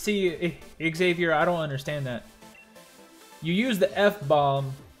 Xavier, I don't understand that. You use the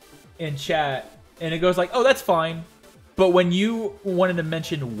F-bomb in chat, and it goes like, oh, that's fine. But when you wanted to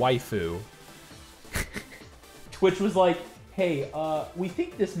mention waifu, Twitch was like, hey, we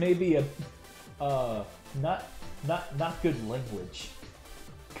think this may be a not good language.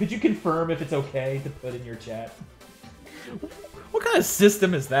 Could you confirm if it's okay to put in your chat? What kind of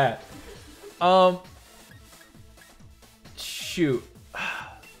system is that? Shoot.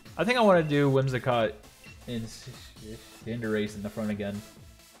 I think I want to do Whimsicott and Cinderace in the front again.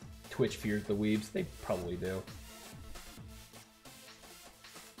 Twitch fears the weebs. They probably do.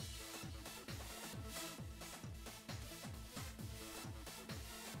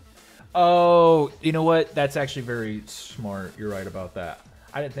 Oh, you know what? That's actually very smart. You're right about that.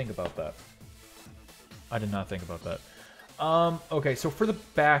 I didn't think about that. I did not think about that. Okay, so for the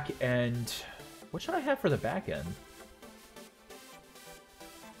back end, what should I have for the back end?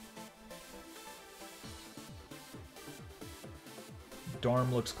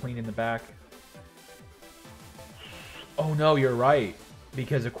 Darm looks clean in the back. Oh no, you're right.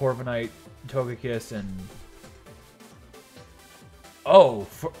 Because of Corviknight, Togekiss, and... Oh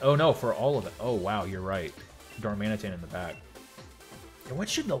no, for all of it. Oh wow, you're right. Darmanitan in the back. And what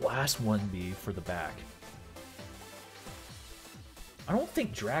should the last one be for the back? I don't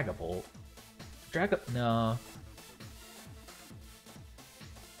think Dragapult. No.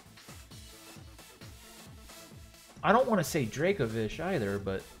 I don't want to say Dracovish either,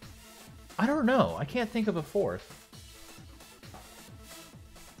 but I don't know. I can't think of a fourth.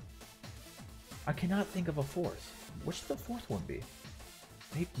 I cannot think of a fourth. What should the fourth one be?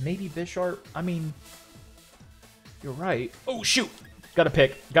 Maybe Bisharp? I mean, you're right. Oh, shoot! Gotta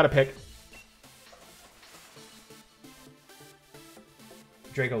pick. Gotta pick.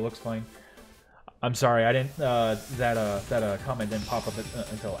 Draco looks fine. I'm sorry, I didn't. That comment didn't pop up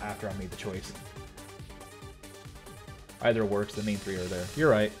until after I made the choice. Either works. The main three are there.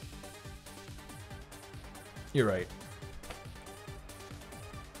 You're right. You're right.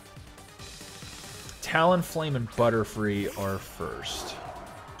 Talonflame and Butterfree are first.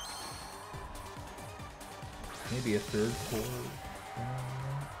 Maybe a third, fourth.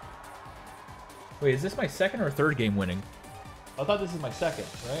 Wait, is this my second or third game winning? I thought this is my second,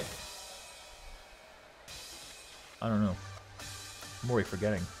 right? I don't know. I'm already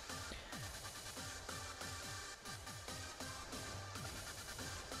forgetting.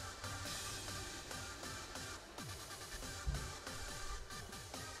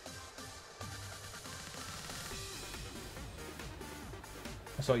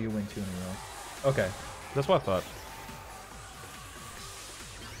 I saw you win 2 in a row. Okay, that's what I thought.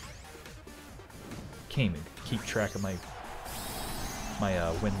 Can't even keep track of my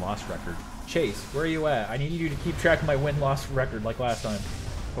win-loss record. Chase, where are you at? I need you to keep track of my win-loss record like last time.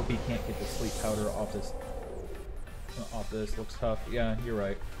 Hope he can't get the sleep powder off this. Looks tough. Yeah, you're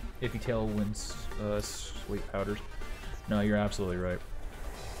right. If tail wins sleep powders. No, you're absolutely right.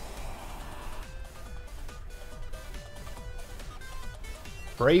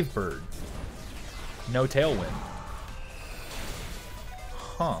 Brave Bird. No Tailwind.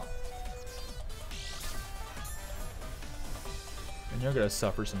 Huh. And you're gonna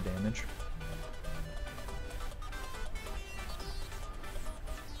suffer some damage.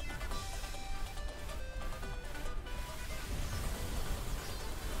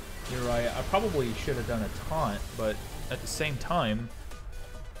 You're right. I probably should have done a taunt, but at the same time...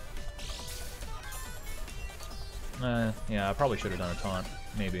 yeah, I probably should have done a taunt.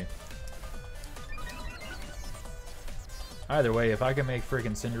 Maybe. Either way, if I can make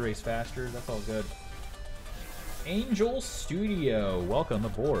friggin' Cinderace faster, that's all good. Angel Studio, welcome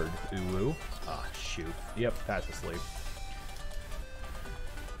aboard, Uwu. Ah, shoot. Yep, fast asleep.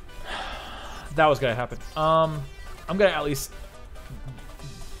 That was gonna happen. I'm gonna at least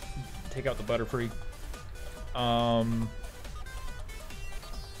take out the Butterfree.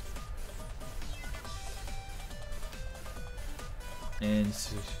 And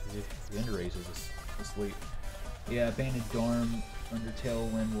Cinderace is asleep. Yeah, Banded Dorm under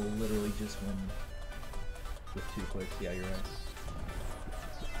Tailwind will literally just win with 2 clicks. Yeah, you're right.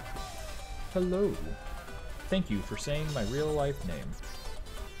 Hello. Thank you for saying my real-life name.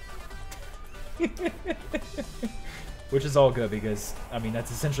 Which is all good because, I mean, that's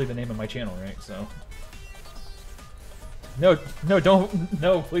essentially the name of my channel, right? So... No,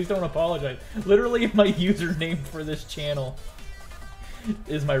 please don't apologize. Literally, my username for this channel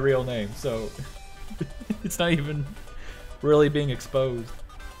is my real name, so it's not even really being exposed.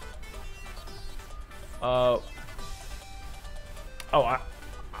 Oh, I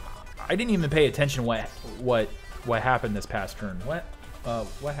didn't even pay attention what happened this past turn. What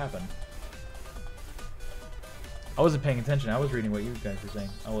happened? I wasn't paying attention. I was reading what you guys were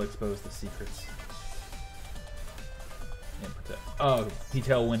saying. I will expose the secrets. And protect. Oh, he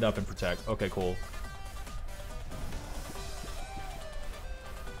Tailwind up and protect. Okay, cool.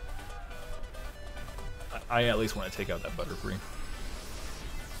 I at least want to take out that Butterfree.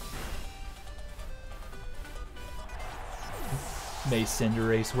 May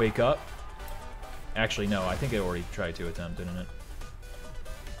Cinderace wake up? Actually, no. I think it already tried to attempt, didn't it?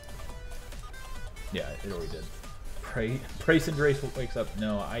 Yeah, it already did. Pray Cinderace wakes up.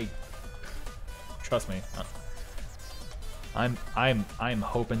 No, trust me. I'm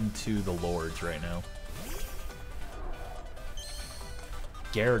hoping to the Lords right now.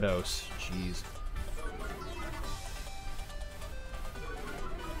 Gyarados, jeez.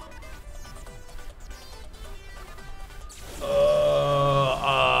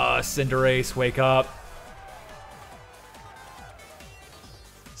 Cinderace, wake up.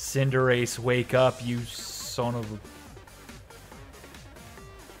 Cinderace, wake up, you son of a...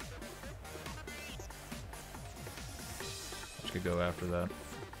 I could go after that.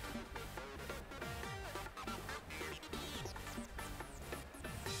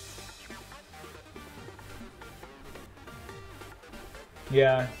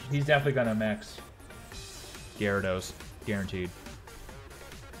 Yeah, he's definitely gonna max Gyarados, guaranteed.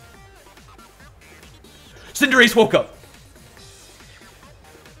 Cinderace woke up.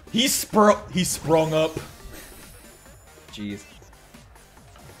 He sprung up. Jeez.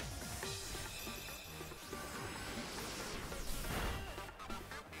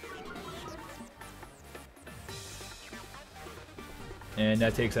 And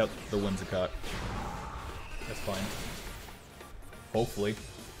that takes out the Whimsicott. That's fine. Hopefully.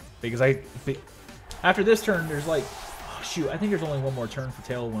 Because after this turn, there's like... Oh, shoot, I think there's only one more turn for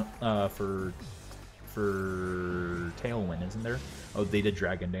for Tailwind, isn't there? Oh, they did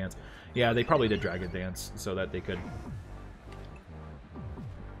Dragon Dance. Yeah, they probably did Dragon Dance so that they could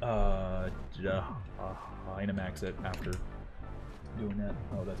Dynamax it after doing that.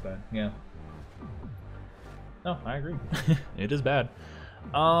 Oh, that's bad. Yeah. No, I agree. It is bad.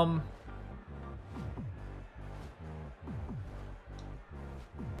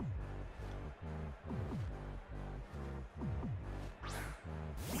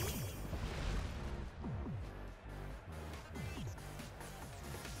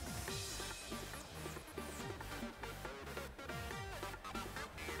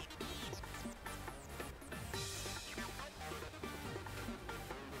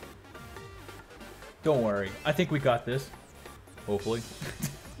 Don't worry. I think we got this. Hopefully.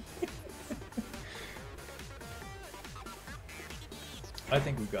 I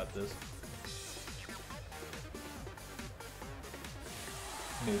think we got this.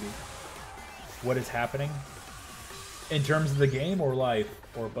 Maybe. What is happening? In terms of the game or life?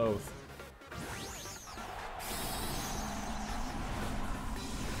 Or both?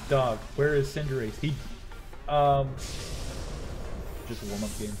 Dog, where is Cinderace? He... Just a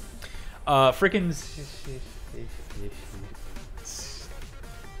warm-up game. Frickin'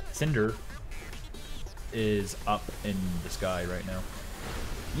 Cinder is up in the sky right now.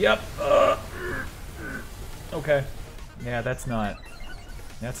 Yep. Okay. Yeah, that's not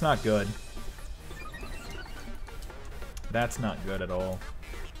good. That's not good at all.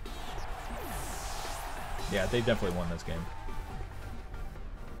 Yeah, they definitely won this game.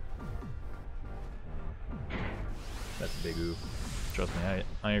 That's a big oof. Trust me,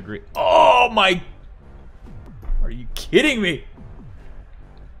 I agree. Oh my! Are you kidding me?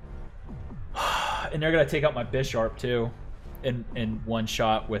 And they're gonna take out my Bisharp too, in one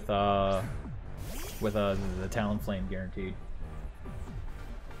shot with the Talonflame guaranteed.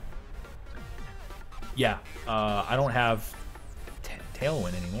 Yeah, I don't have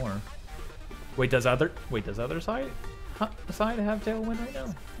Tailwind anymore. Wait, does other side have Tailwind right now?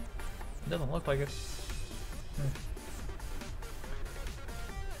 It doesn't look like it.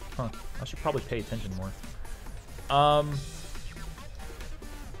 Huh. I should probably pay attention more.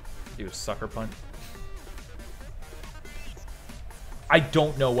 Do a Sucker Punch. I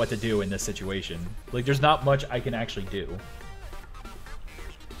don't know what to do in this situation. Like, there's not much I can actually do.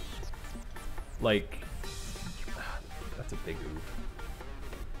 Like, that's a big oof.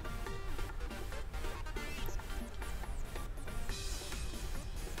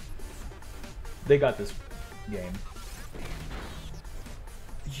 They got this game.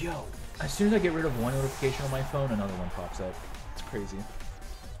 Yo, as soon as I get rid of one notification on my phone, another one pops up. It's crazy.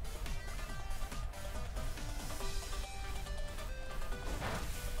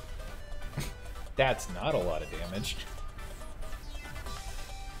 That's not a lot of damage.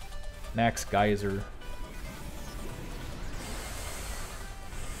 Max Geyser.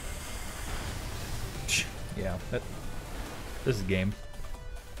 Yeah, this is game.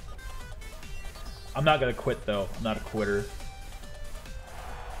 I'm not gonna quit though. I'm not a quitter.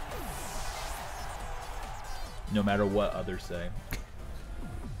 No matter what others say.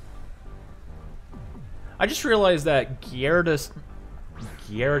 I just realized that Gyarados'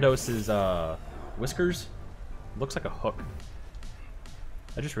 whiskers looks like a hook.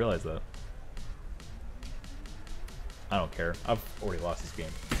 I just realized that. I don't care. I've already lost this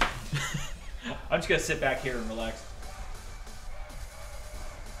game. I'm just gonna sit back here and relax.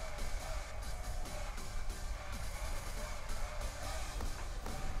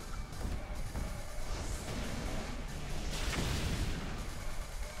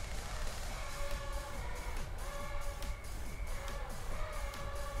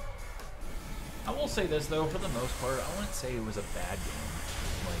 I will say this though, for the most part, I wouldn't say it was a bad game.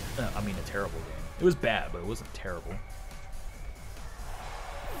 Like, I mean, a terrible game. It was bad, but it wasn't terrible.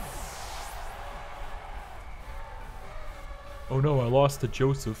 Oh no, I lost to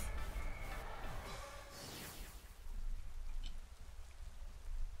Joseph.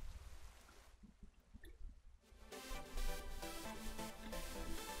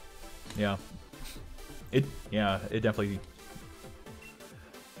 Yeah. It definitely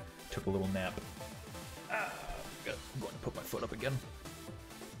took a little nap. I'm going to put my foot up again.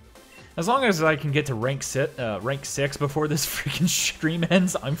 As long as I can get to rank 6 before this freaking stream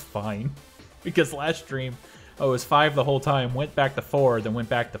ends, I'm fine. Because last stream, it was 5 the whole time, went back to 4, then went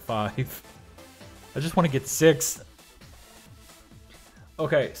back to 5. I just want to get 6.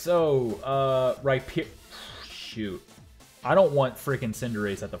 Okay, so, right here. Shoot. I don't want freaking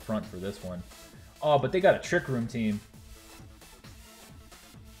Cinderace at the front for this one. Oh, but they got a Trick Room team.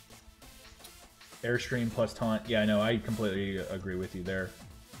 Airstream plus Taunt. Yeah, no, I completely agree with you there.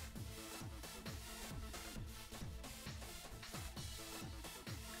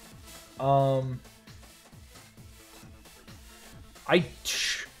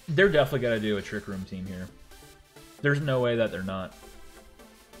 They're definitely gonna do a Trick Room team here. There's no way that they're not.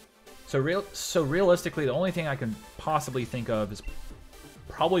 So realistically, the only thing I can possibly think of is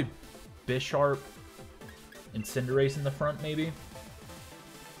probably Bisharp and Cinderace in the front, maybe.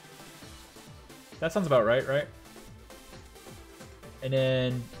 That sounds about right, right? And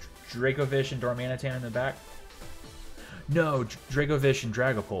then Dracovish and Darmanitan in the back. No, Dracovish and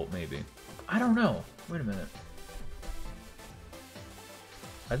Dragapult, maybe. I don't know. Wait a minute.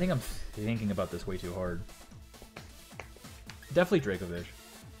 I think I'm thinking about this way too hard. Definitely Dracovish.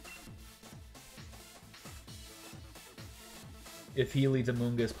 If he leads a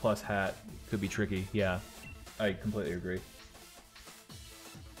Moongus plus Hat, could be tricky. Yeah, I completely agree.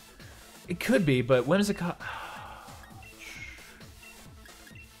 It could be, but when is it?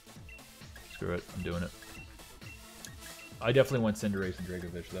 Screw it, I'm doing it. I definitely want Cinderace and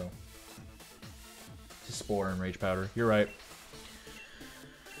Dracovish though. To Spore and Rage Powder. You're right.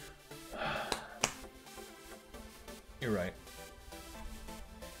 You're right.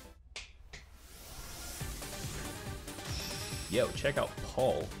 Yo, check out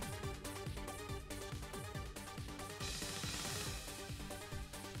Paul.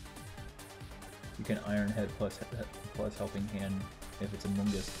 You can Iron Head plus Helping Hand if it's a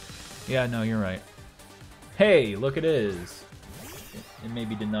Mungus. Yeah, no, you're right. Hey, look it is. It may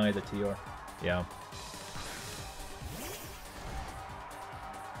be denied the TR. Yeah.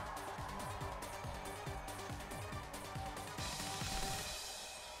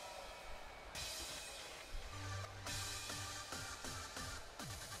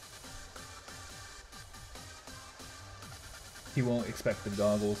 He won't expect the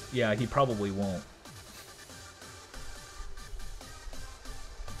goggles. Yeah, he probably won't.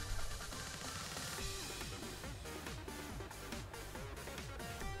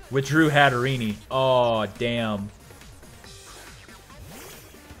 Withdrew Hatterini. Oh, damn.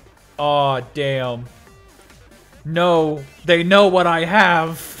 Oh, damn. No, they know what I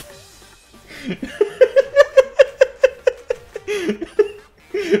have.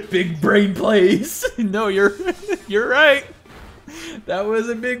 Big brain plays. No, you're right. That was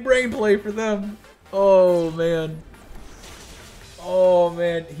a big brain play for them. Oh, man. Oh,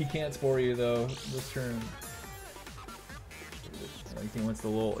 man. He can't Spore you, though, this turn. I think he wants the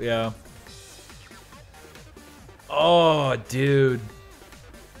little... Yeah. Oh, dude.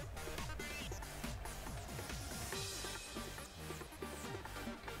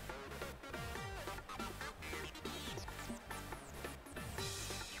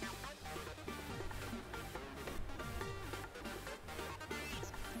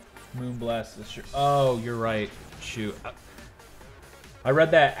 Moonblast is sure. Oh, you're right. Shoot. I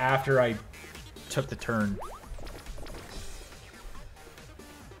read that after I took the turn.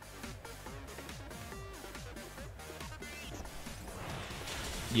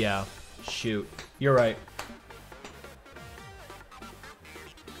 Yeah. Shoot. You're right.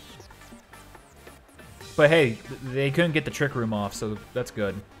 But hey, they couldn't get the Trick Room off, so that's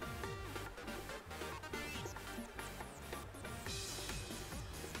good.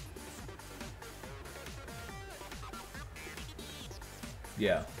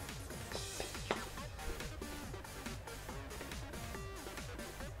 Yeah.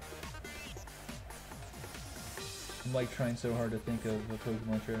 I'm like trying so hard to think of a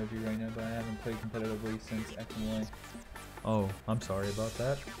Pokemon strategy right now, but I haven't played competitively since X and Y. Oh, I'm sorry about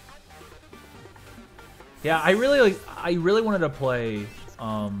that. Yeah, I really wanted to play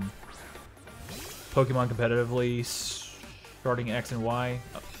Pokemon competitively starting X and Y,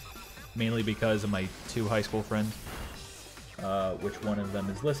 mainly because of my two high school friends. Which one of them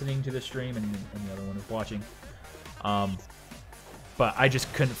is listening to the stream and the other one is watching. But I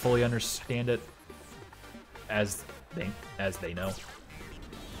just couldn't fully understand it as they know.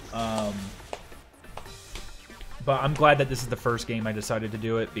 But I'm glad that this is the first game I decided to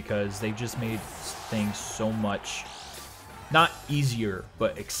do it, because they've just made things so much, not easier,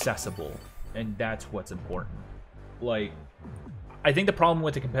 but accessible. And that's what's important. Like, I think the problem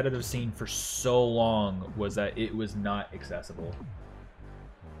with the competitive scene for so long was that it was not accessible.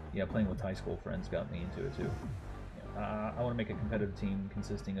 Yeah, playing with high school friends got me into it too. Yeah, I want to make a competitive team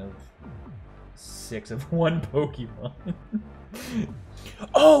consisting of 6 of one Pokemon.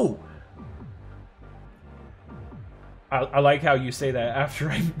 Oh! I like how you say that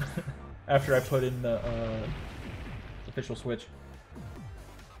after I put in the official Switch.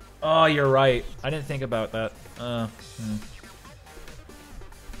 Oh, you're right. I didn't think about that.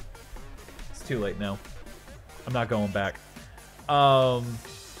 It's too late now. I'm not going back. What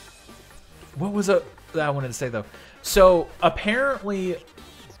was that I wanted to say though? So apparently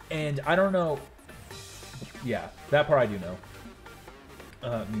And I don't know. Yeah, that part I do know.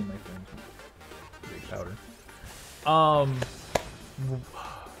 Me and my friends. Big powder.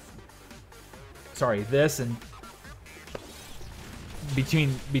 Sorry, this and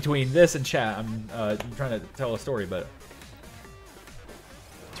between this and chat, I'm trying to tell a story, but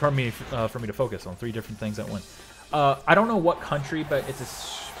it's hard for me to focus on 3 different things at once. I don't know what country, but it's a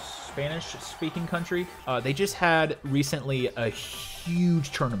Spanish-speaking country. They just had recently a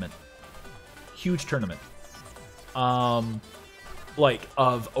huge tournament. Like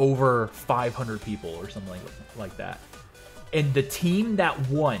of over 500 people or something like that. And the team that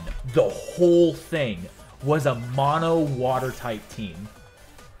won the whole thing was a mono water type team,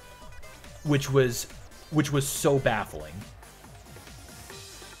 which was so baffling.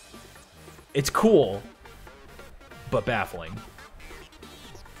 It's cool, but baffling.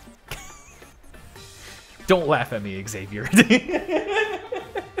 Don't laugh at me, Xavier.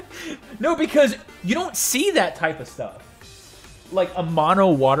 No, because you don't see that type of stuff. Like a mono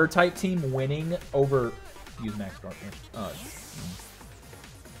water type team winning over. Use max darkness.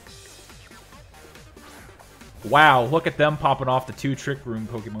 Wow, look at them popping off the 2 Trick Room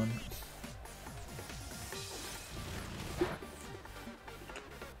Pokemon.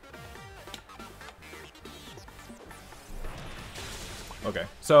 Okay,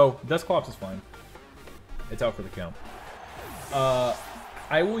 so Dusclops is fine. It's out for the count.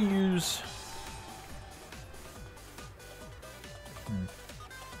 I will use.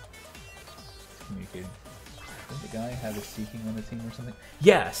 Communicating. Did the guy have a Seeking on the team or something?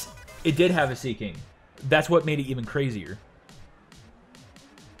 Yes, it did have a Seeking. That's what made it even crazier.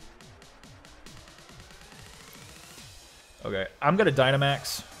 Okay, I'm gonna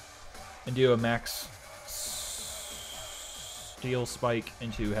Dynamax and do a max Steel Spike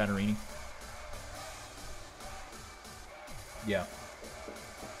into Hatterini. Yeah.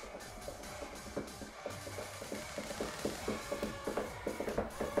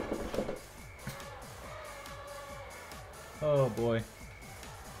 Oh boy.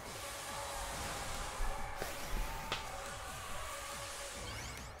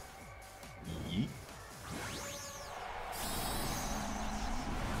 Yeet.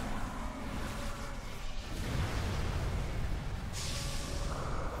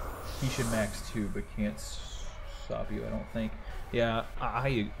 He should max 2, but can't stop you, I don't think. Yeah,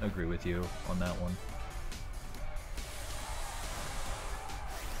 I agree with you on that one.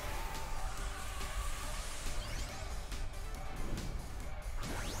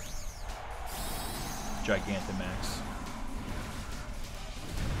 Gigantamax.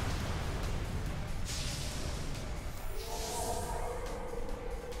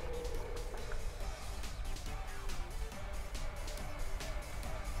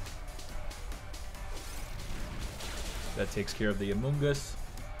 That takes care of the Amoonguss.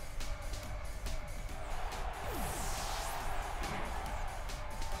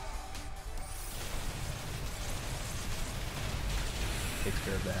 Takes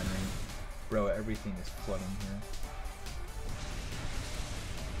care of the Henry. Bro, everything is flooding here.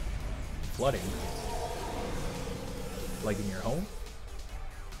 Flooding? Like in your home?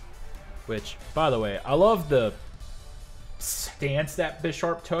 Which, by the way, I love the stance that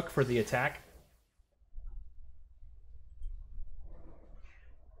Bisharp took for the attack.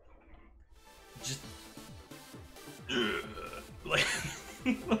 Just...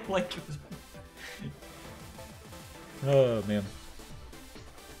 like it was... Oh, man.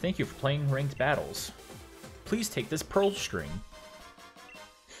 Thank you for playing ranked battles. Please take this Pearl String.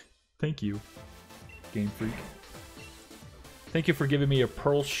 Thank you, Game Freak. Thank you for giving me a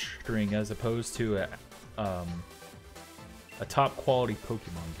Pearl String as opposed to a top quality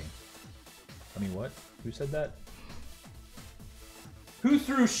Pokemon game. I mean, what? Who said that? Who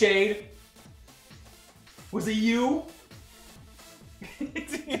threw shade? Was it you?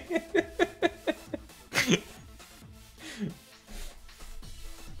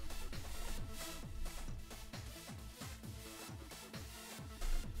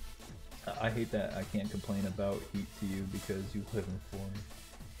 I hate that I can't complain about heat to you because you live in Florida.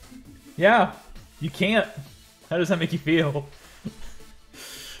 Yeah, you can't. How does that make you feel?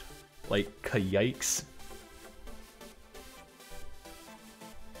 Like, yikes.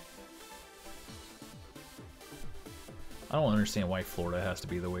 I don't understand why Florida has to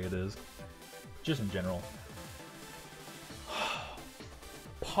be the way it is. Just in general.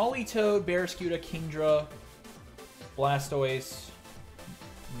 Politoed, Barraskewda, Kingdra, Blastoise,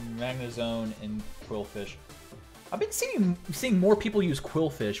 Magnezone, and Quillfish. I've been seeing more people use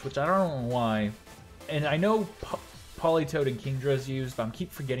Quillfish, which I don't know why. And I know Politoed and Kingdra is used, but I keep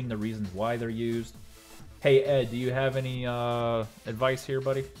forgetting the reasons why they're used. Hey Ed, do you have any advice here,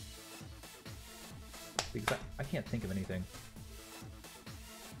 buddy? Because I can't think of anything.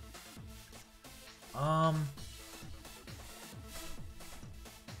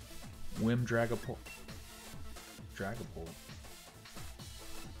 Whim Dragapult. Dragapult.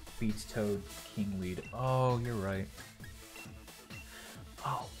 Beats Toad, King Lead. Oh, you're right.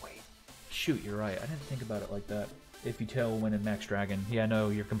 Oh, wait. Shoot, you're right. I didn't think about it like that. If you Tailwind and Max Dragon. Yeah, no,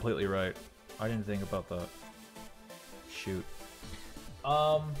 you're completely right. I didn't think about that. Shoot.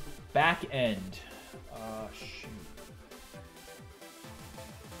 Back end. Shoot.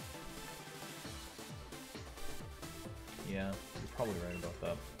 Yeah, you're probably right about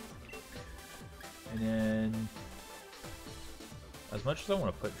that. And then, as much as I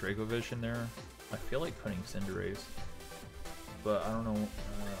want to put Dracovish in there, I feel like putting Cinderace. But I don't know.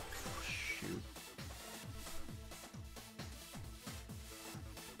 Shoot.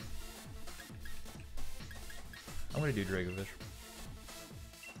 I'm gonna do Dracovish.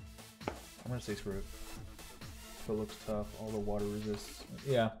 I'm gonna say screw it. It looks tough. All the water resists.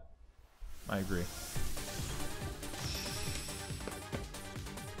 Yeah, I agree.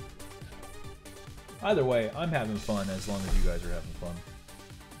 Either way, I'm having fun as long as you guys are having fun.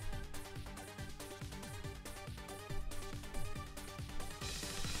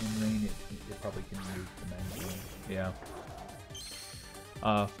 In rain, it probably can move the magazine. Yeah.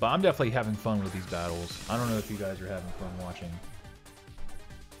 But I'm definitely having fun with these battles. I don't know if you guys are having fun watching.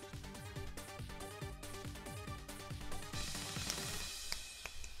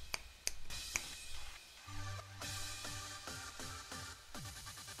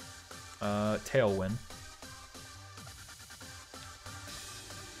 Tailwind.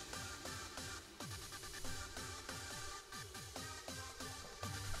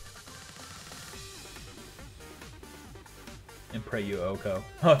 And pray you, Oko.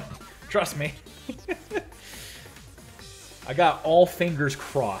 Trust me. I got all fingers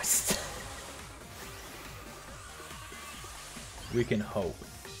crossed. We can hope.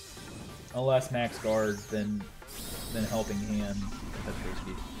 Unless Max Guard, then Helping Hand. That's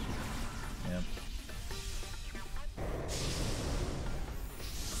risky. Yeah.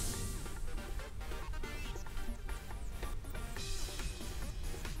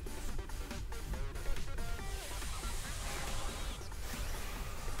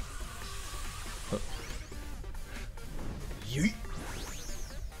 Yeet.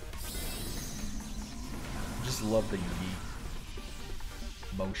 Just love the yeet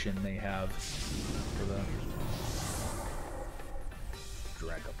motion they have for that.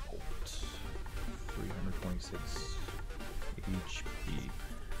 Dragapult. 326 HP.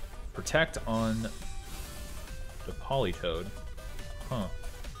 Protect on the Politoad. Huh.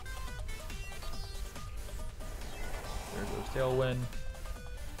 There goes Tailwind.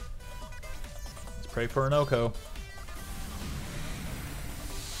 Let's pray for an Oko.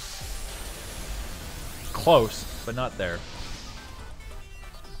 Close, but not there.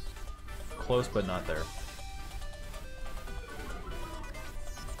 Close, but not there.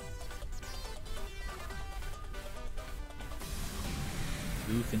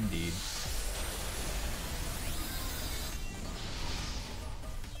 Oof, indeed.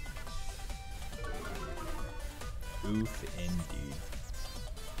 Oof, indeed.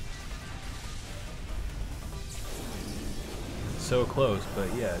 So close,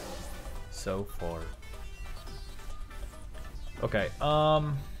 but yet so far. Okay,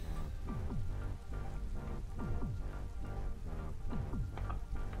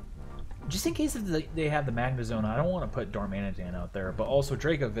 just in case they have the Magnezone, I don't want to put Darmanitan out there, but also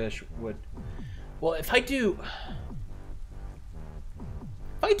Dracovish would... Well, if I do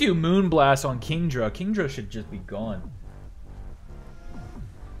Moonblast on Kingdra should just be gone.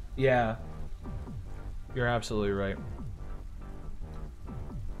 Yeah. You're absolutely right.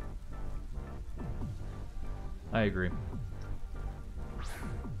 I agree.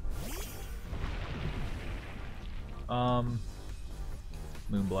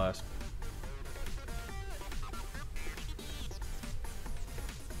 Moonblast.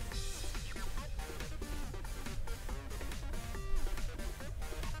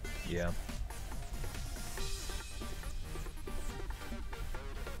 Yeah.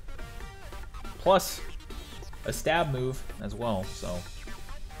 Plus a stab move as well, so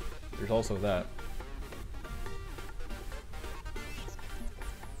there's also that.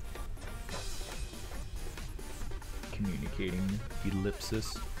 Communicating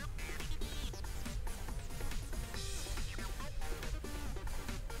ellipsis.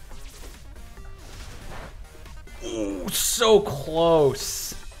 Ooh, so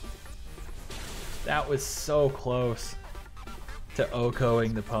close. That was so close to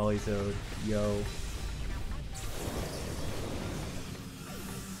Okoing the Politoad. Yo.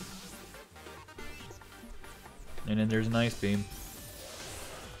 And then there's an Ice Beam.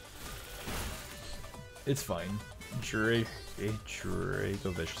 It's fine. Draco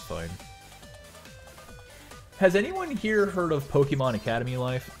Fish is fine. Has anyone here heard of Pokemon Academy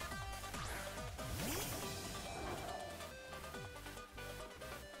Life?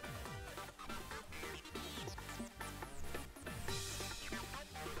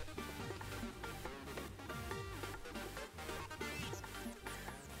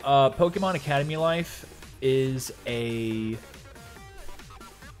 Pokemon Academy Life is a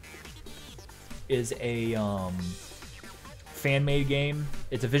fan-made game.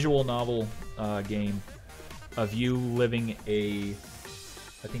 It's a visual novel game of you living a...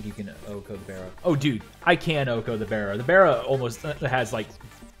 I think you can Oko the Barra. Oh, dude, I can Oko the Barra. The Barra almost has, like,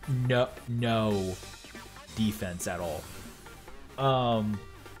 no defense at all.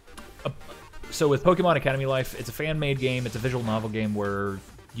 So with Pokemon Academy Life, it's a fan-made game. It's a visual novel game where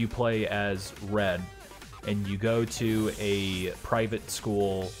you play as Red, and you go to a private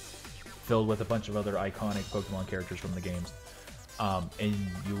school filled with a bunch of other iconic Pokemon characters from the games. And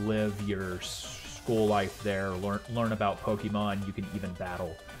you live your school life there, learn about Pokemon. You can even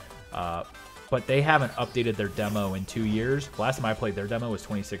battle. But they haven't updated their demo in 2 years. Last time I played their demo was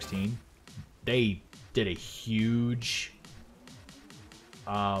 2016. They did a huge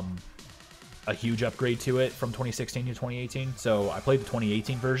upgrade to it from 2016 to 2018. So I played the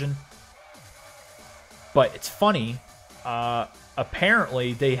 2018 version. But it's funny.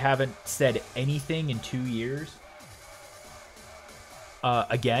 Apparently, they haven't said anything in 2 years.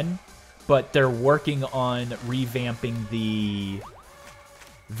 Again. But they're working on revamping the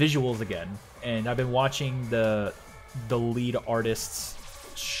visuals again. And I've been watching the lead artist's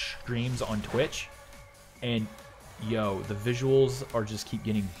streams on Twitch. And yo, the visuals are just keep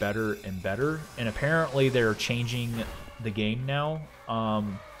getting better and better. And apparently they're changing the game now.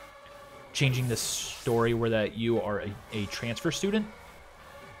 Changing the story where that you are a transfer student.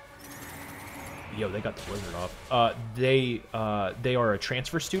 Yo, they got the blizzard off. They are a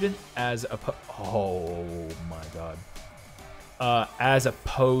transfer student as oh my god. As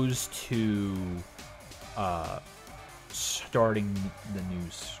opposed to starting the new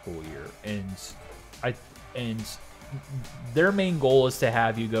school year. And their main goal is to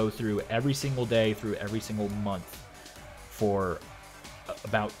have you go through every single day, through every single month for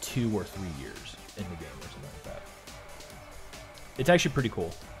about 2 or 3 years in the game or something like that. It's actually pretty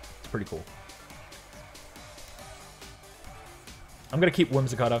cool. It's pretty cool. I'm gonna keep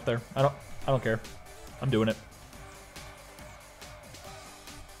Whimsicott up there. I don't care. I'm doing it.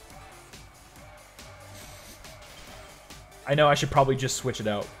 I know I should probably just switch it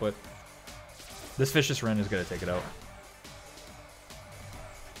out, but this Vicious Wren is gonna take it out.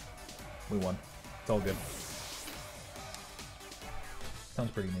 We won. It's all good.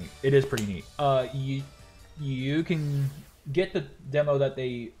 Sounds pretty neat. It is pretty neat. You can get the demo that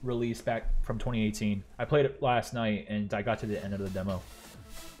they released back from 2018. I played it last night, and I got to the end of the demo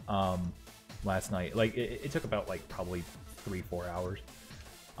last night. Like, it took about, like, probably 3-4 hours.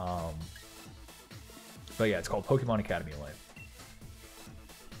 But yeah, it's called Pokemon Academy Life.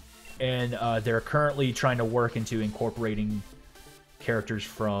 And they're currently trying to work into incorporating characters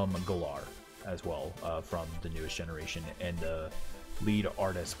from Galar as well, from the newest generation. And the lead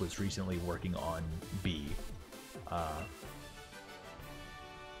artist was recently working on B,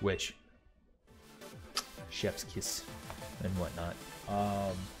 which chef's kiss and whatnot.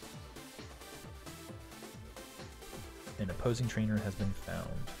 An opposing trainer has been found.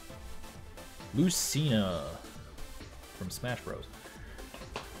 Lucina from Smash Bros.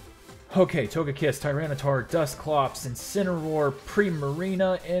 Okay, Togekiss, Tyranitar, Dusclops, Incineroar,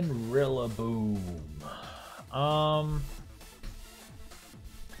 Primarina, and Rillaboom.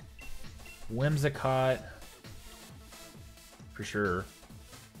 Whimsicott, for sure.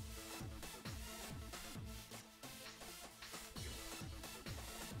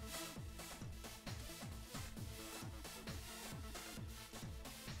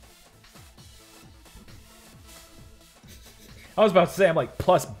 I was about to say, I'm like,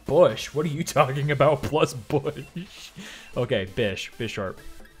 plus Bush. What are you talking about, plus Bush? Okay, Bish. Bisharp.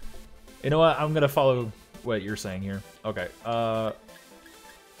 You know what? I'm going to follow what you're saying here. Okay. I'm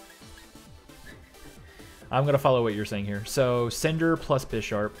going to follow what you're saying here. So, Cinder plus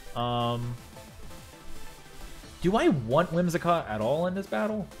Bisharp. Do I want Whimsicott at all in this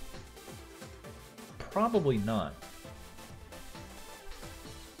battle? Probably not.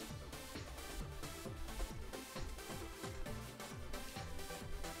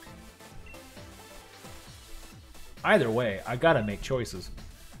 Either way, I gotta make choices.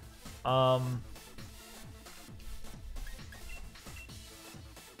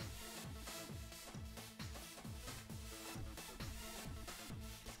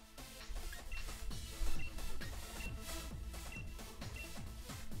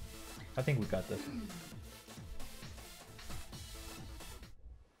 I think we got this.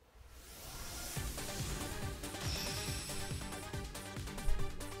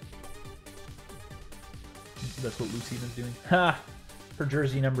 That's what Lucina's doing. Ha! Her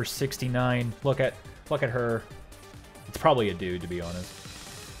jersey number 69. Look at her. It's probably a dude, to be honest.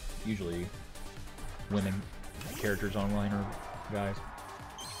 Usually, women characters online are guys.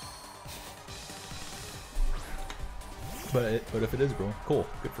 But if it is a girl, cool.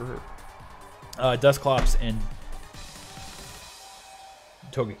 Good for her. Dusclops and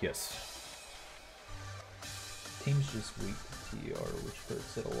Togekiss. Team's just weak to TR, which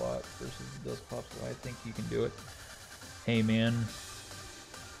hurts it a lot versus Dusclops, so I think you can do it. Hey, man.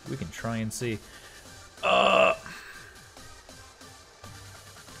 We can try and see.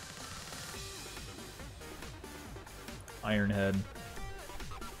 Ironhead.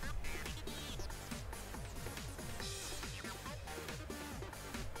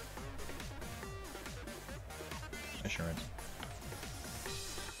 Assurance.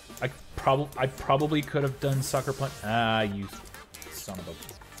 I probably could have done Sucker Punch. Ah, you son of a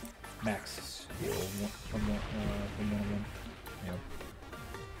max heal from one of them. Yeah.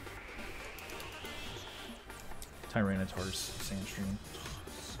 Tyranitar's Sandstream.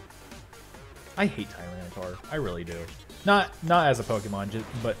 I hate Tyranitar. I really do. Not as a Pokemon,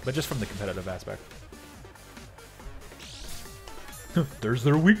 but just from the competitive aspect. There's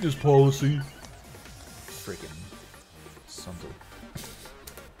their weakness policy. Freaking sons of.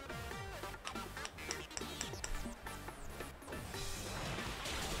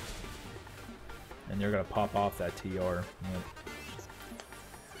 And they're gonna pop off that TR. Yep.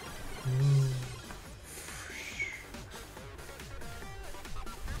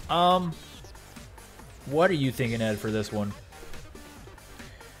 What are you thinking, Ed, for this one?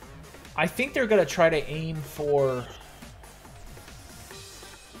 I think they're gonna try to aim for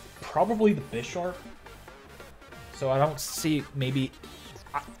probably the Bisharp. So I don't see maybe.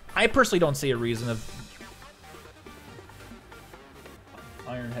 I personally don't see a reason of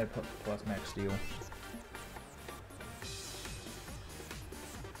Ironhead plus Max Steel.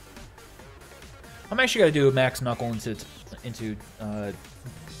 I'm actually gonna do a Max Knuckle into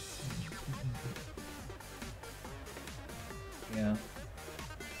yeah.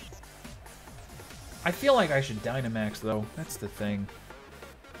 I feel like I should Dynamax though. That's the thing.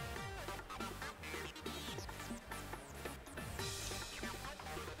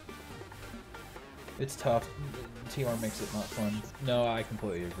 It's tough. TR makes it not fun. No, I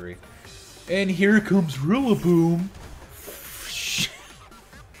completely agree. And here comes Rillaboom.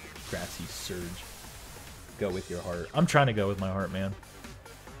 Grassy Surge. Go with your heart. I'm trying to go with my heart, man.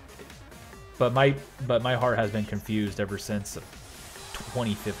 But my heart has been confused ever since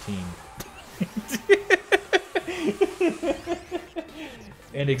 2015.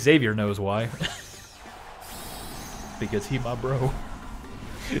 And Xavier knows why. Because he my bro.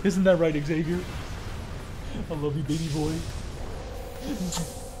 Isn't that right, Xavier? I love you, baby boy.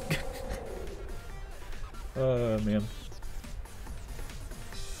 Man.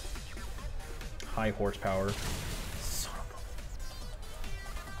 High horsepower. Son of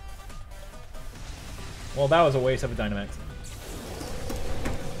a... Well, that was a waste of a Dynamax.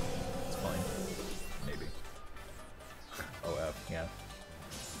 It's fine. Maybe. OF, yeah.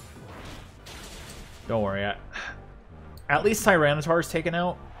 Don't worry. At least Tyranitar's taken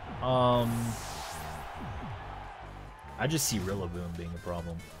out. I just see Rillaboom being a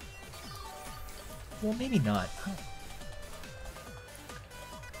problem. Well, maybe not.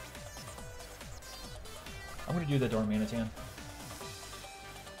 I'm gonna do the Dormanitan.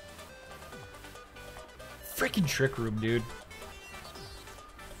 Freaking Trick Room, dude.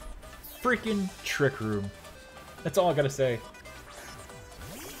 Freaking Trick Room. That's all I gotta say.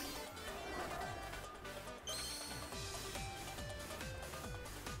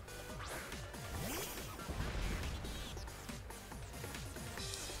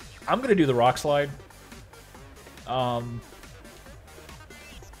 I'm gonna do the Rock Slide. And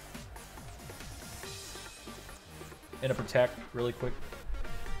a Protect really quick.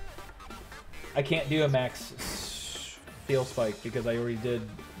 I can't do a Max Steel Spike because I already did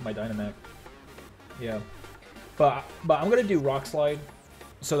my Dynamax. Yeah, but I'm gonna do Rock Slide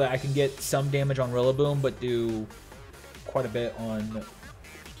so that I can get some damage on Rillaboom, but do quite a bit on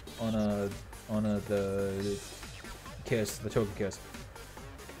the Kiss, the Togekiss.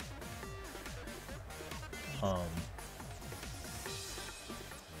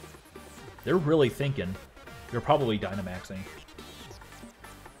 They're really thinking. They're probably Dynamaxing.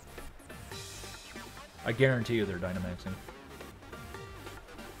 I guarantee you they're Dynamaxing.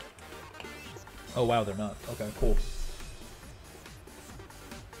 Oh wow, they're not. Okay, cool.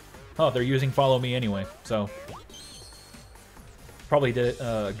 Oh, they're using follow me anyway, so probably did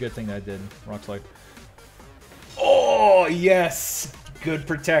a good thing that I did. Rock slide. Oh yes, good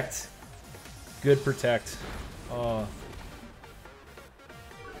protect. Good protect. Cool.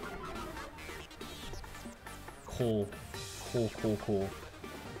 Cool.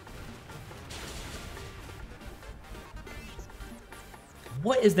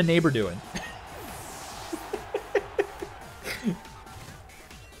 What is the neighbor doing?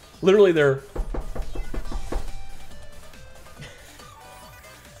 Literally, they're...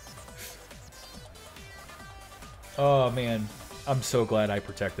 Oh, man. I'm so glad I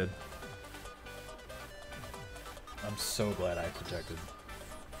protected. I'm so glad I protected.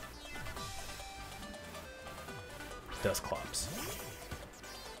 Dustclops.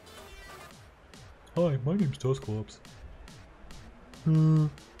 Hi, my name's Dustclops.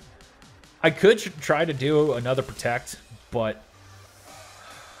 I could try to do another protect, but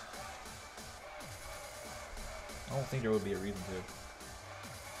I don't think there would be a reason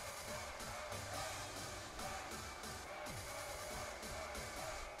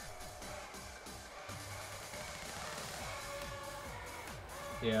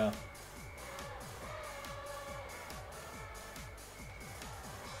to. Yeah.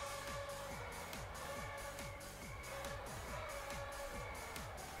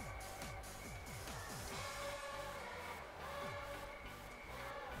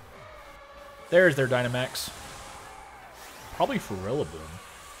 There's their Dynamax. Probably for Rillaboom.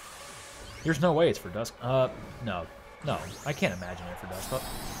 There's no way it's for Dusk. No. I can't imagine it for Dusk.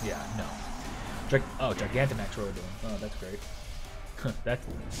 Yeah, no. Gigantamax Rillaboom. Oh, that's great.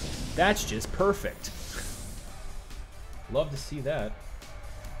 That's just perfect. Love to see that.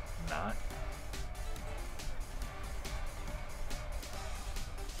 Not.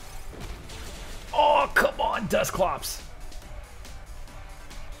 Oh, come on, Dusclops.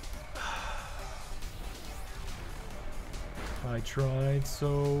 I tried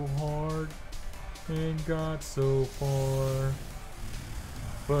so hard and got so far,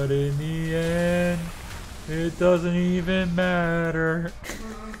 but in the end, it doesn't even matter.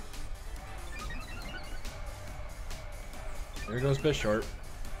 There goes Bisharp.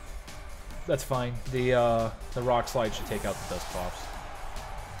 That's fine. The Rock Slide should take out the Dusclops.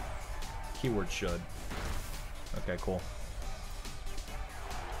 Keyword should. Okay, cool.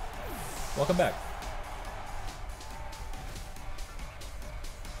 Welcome back.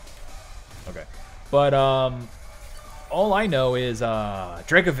 Okay. But, all I know is,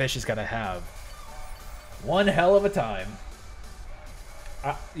 Dracovish is gonna have one hell of a time.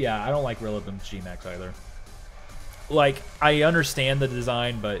 Yeah, I don't like Rillaboom's G-Max either. Like, I understand the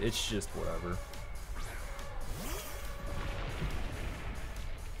design, but it's just whatever.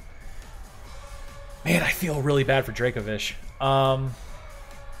 Man, I feel really bad for Dracovish.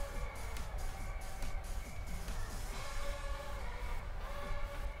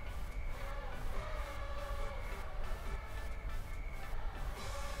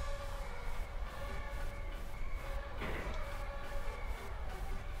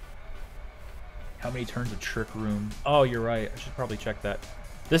 How many turns of Trick Room? Oh, you're right. I should probably check that.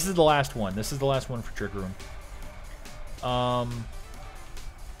 This is the last one. This is the last one for Trick Room.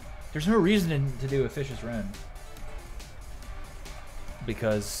 There's no reason to do a Fish's Wren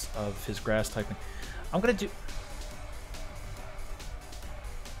because of his grass typing. I'm gonna do.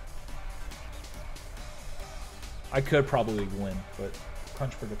 I could probably win, but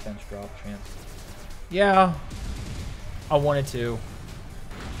Crunch for defense drop chance. Yeah, I wanted to.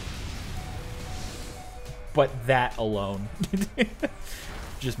 But that alone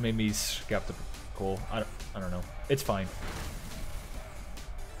just made me skeptical. I don't know. It's fine.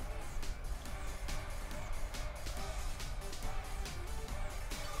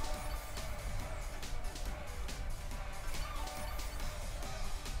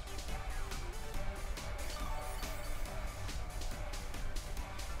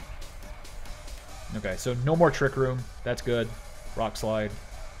 Okay, so no more Trick Room. That's good. Rock Slide.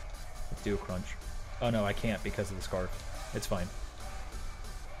 Let's do a Crunch. Oh no, I can't because of the Scarf. It's fine.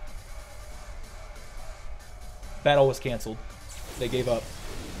 Battle was canceled. They gave up.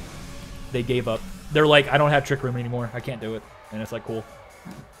 They gave up. They're like, I don't have Trick Room anymore. I can't do it. And it's like, cool.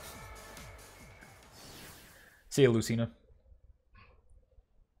 See ya, Lucina.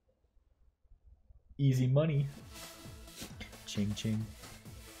 Easy money. Ching ching.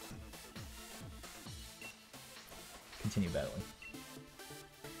 Continue battling.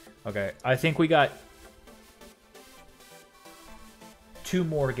 Okay, I think we got 2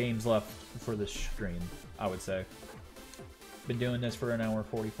 more games left for this stream, I would say. Been doing this for 1 hour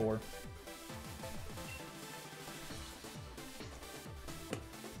 44.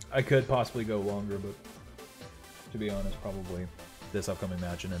 I could possibly go longer, but to be honest, probably this upcoming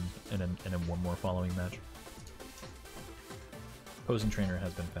match and then one more following match. Opposing trainer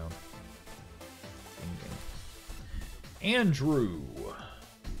has been found. In-game. Andrew,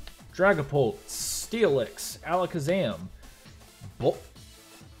 Dragapult, Steelix, Alakazam,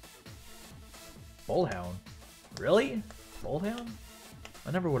 Bullhound. Really? Bullhound?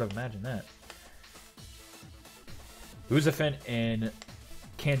 I never would have imagined that. Uzafin and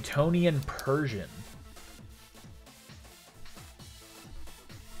Cantonian Persian.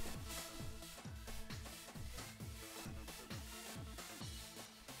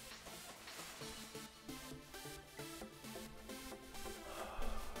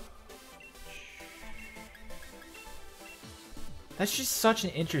 That's just such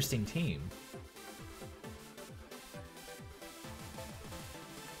an interesting team.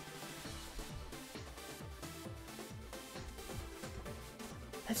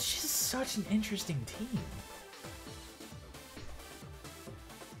 That's just such an interesting team.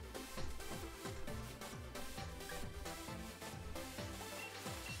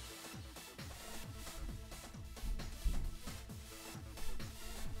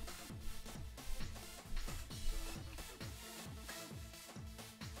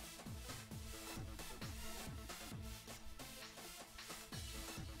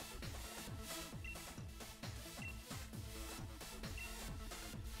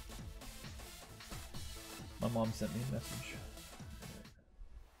 My mom sent me a message.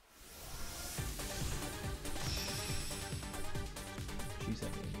 She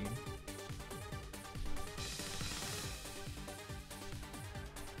sent me a meme.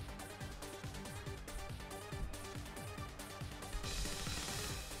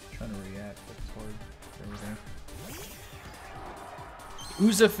 Trying to react, but it's hard. There we go.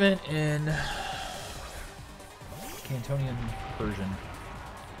 Uzafin in Cantonian Persian.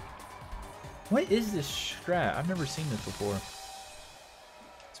 What is this strat? I've never seen this before.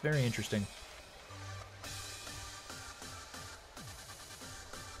 It's very interesting.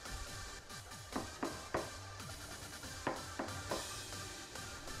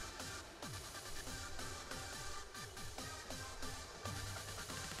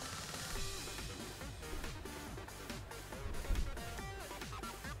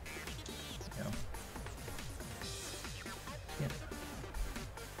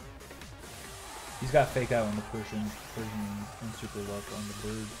 He's got fake out on the Persian and super luck on the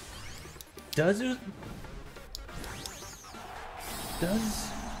bird. Does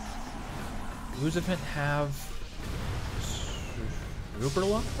Uzafin have super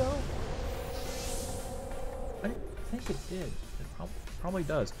luck though? I think it did. It probably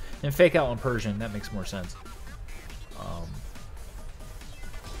does. And fake out on Persian, that makes more sense.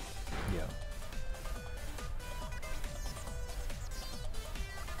 Yeah.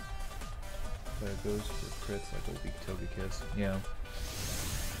 But it goes for crits like a weak Togekiss. Yeah.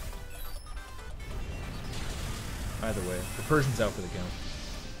 Either way, the Persian's out for the count.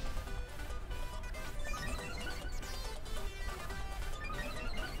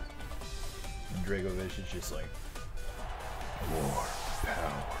 And Dragovich is just like more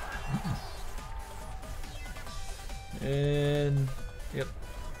power. And yep,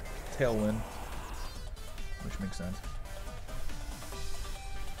 Tailwind, which makes sense.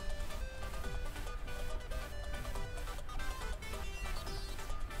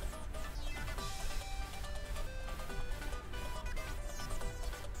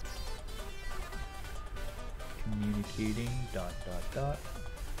 Communicating ...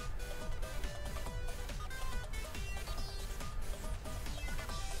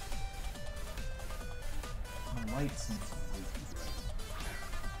 My light seems to be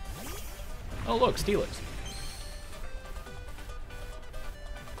right. Oh look, Steelix.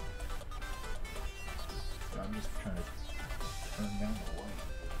 I'm just trying to turn down the light.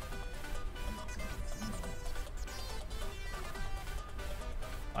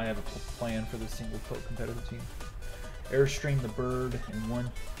 I have a plan for this single competitive team. Airstream the bird and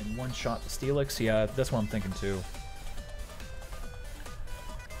one shot the Steelix. Yeah, that's what I'm thinking too.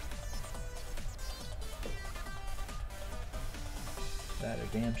 That a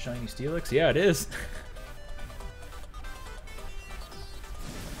damn shiny Steelix? Yeah, it is.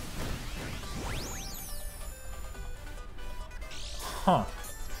 Huh.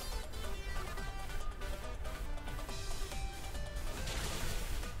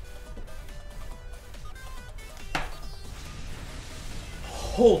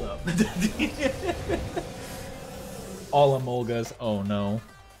 Hold up. All Emolgas. Oh no.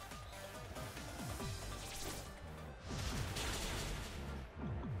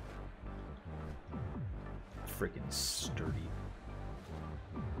 Freaking sturdy.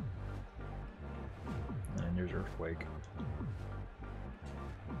 earthquake.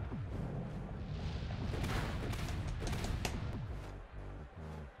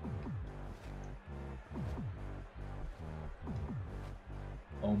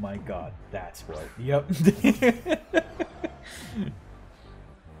 Oh my god, that's what. Yep.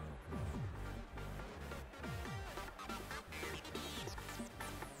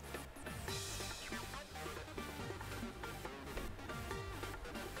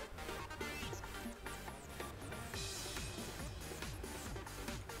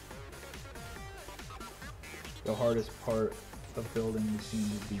 The hardest part of building the scene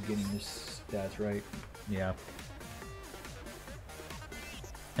would be getting your stats right. Yeah.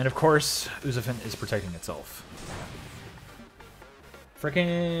 And of course, Uzafin is protecting itself.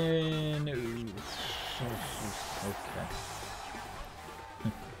 Frickin' okay.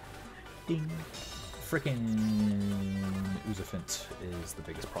 Ding. Frickin' Uzafint is the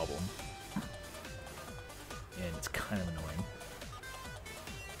biggest problem. And it's kind of annoying.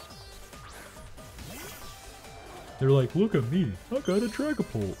 They're like, look at me, I got a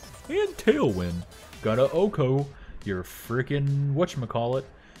Dragapult and Tailwind. Got a Oko, you're frickin' whatchamacallit.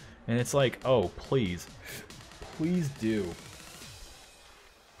 And it's like, oh, please. Please do.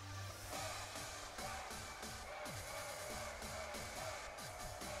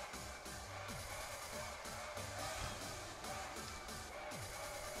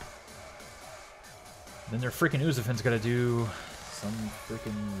 Then their freaking Uzafin's gotta do some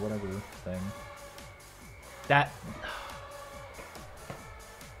freaking whatever thing. That...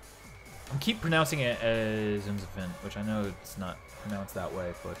 I keep pronouncing it as Uzafin, which I know it's not pronounced that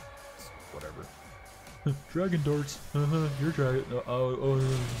way, but it's whatever. Dragon darts. You're dragon.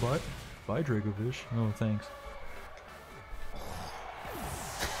 Bye, Dragovish. Oh, thanks.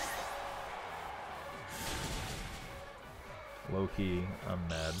 Low-key, I'm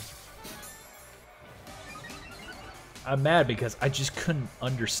mad. I'm mad because I just couldn't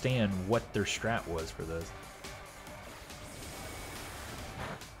understand what their strat was for this.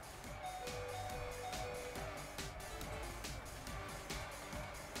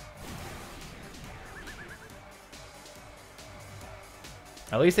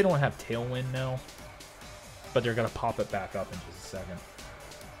 At least they don't have Tailwind now, but they're gonna pop it back up in just a second.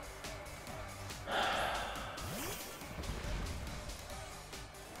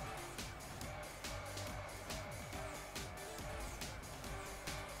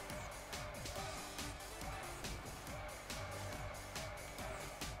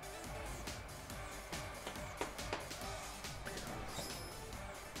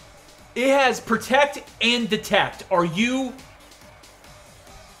 It has Protect and Detect. Are you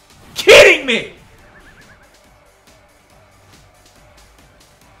kidding me?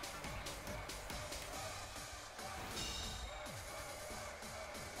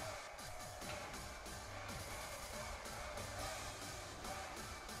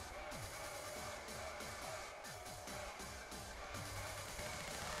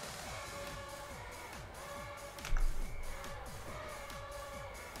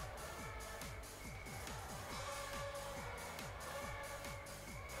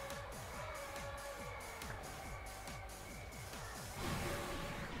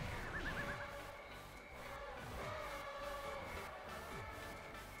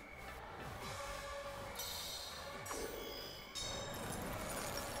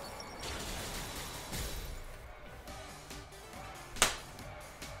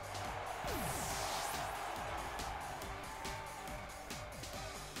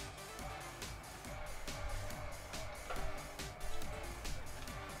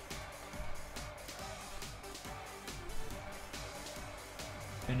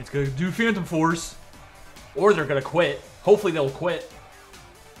 And it's gonna do Phantom Force. Or they're gonna quit. Hopefully they'll quit.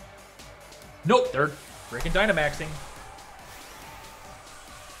 Nope, they're freaking Dynamaxing.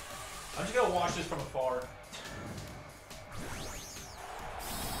 I'm just gonna watch this from afar.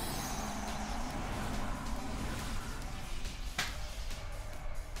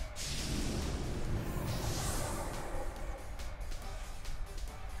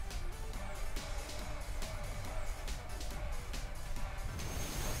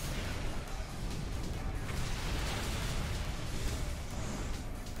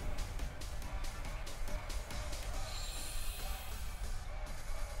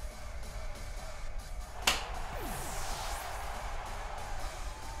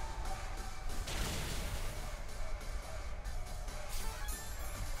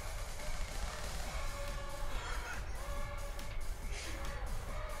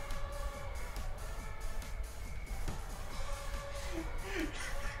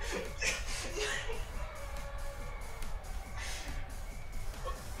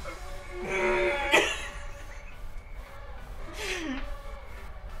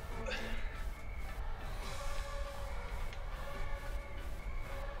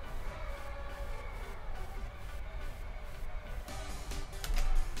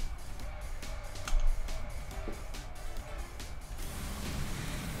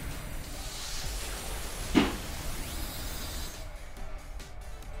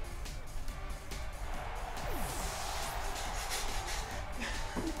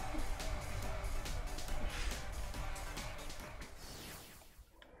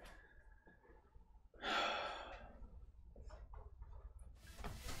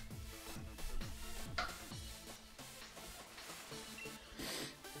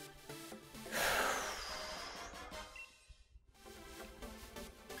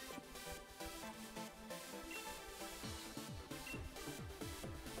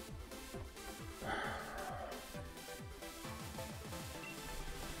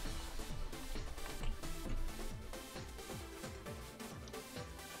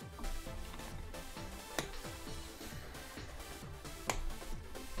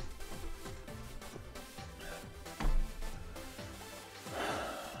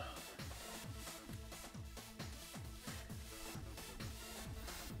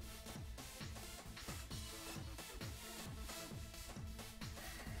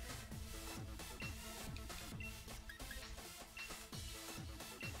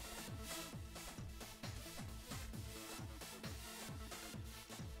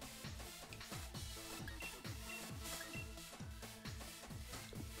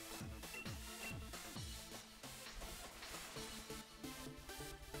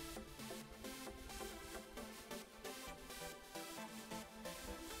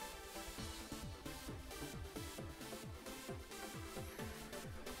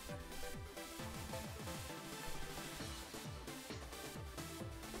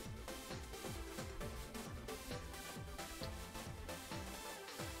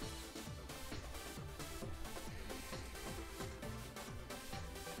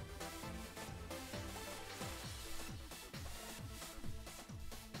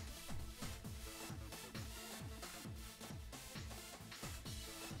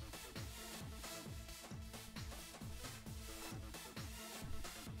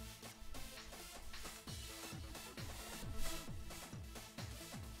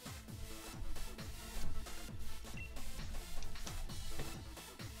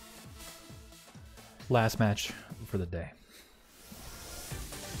 Last match for the day.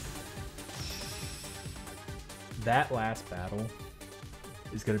 That last battle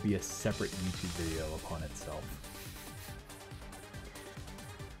is going to be a separate YouTube video upon itself.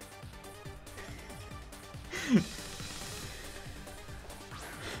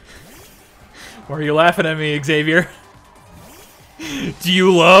 Why are you laughing at me, Xavier? Do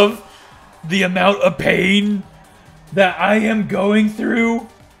you love the amount of pain that I am going through?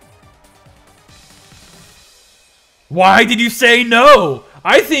 Why did you say no?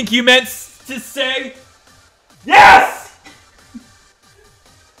 I think you meant to say yes!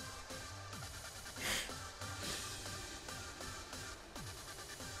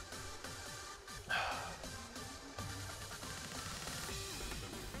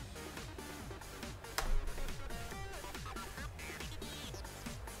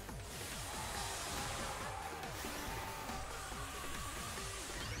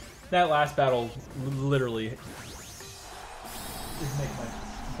 That last battle literally is making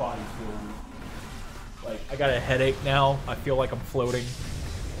my body feel weak. Like, I got a headache now. I feel like I'm floating.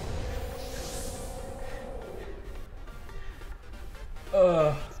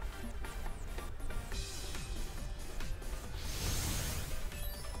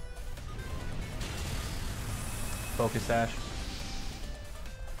 Focus Ash.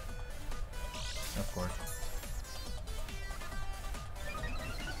 Of course.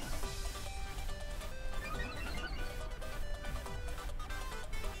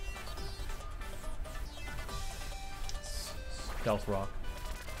 Stealth Rock.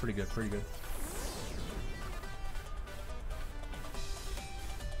 Pretty good, pretty good.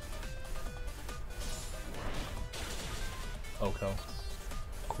 Oko.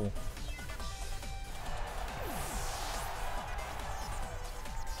 Cool.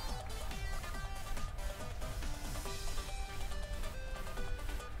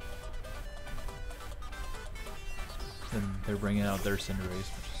 And they're bringing out their Cinderace,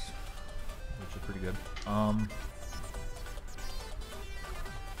 which is pretty good.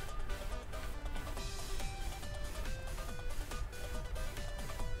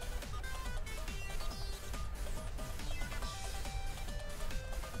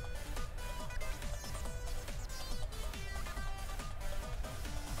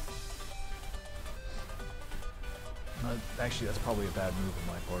 Actually, that's probably a bad move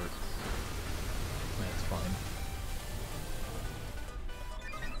on my part. That's fine.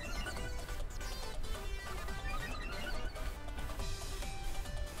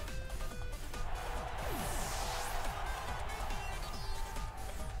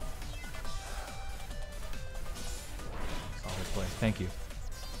 Solid play. Thank you.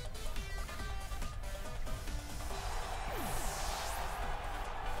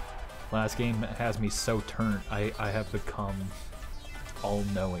 Last game has me so turned. I have become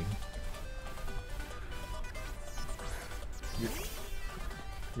all-knowing.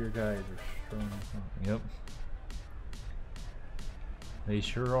 Your guys are strong. Yep. They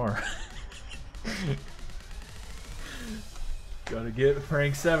sure are. Gotta get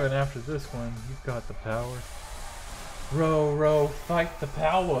rank 7 after this one. You've got the power. Row, fight the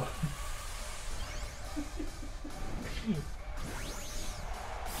power.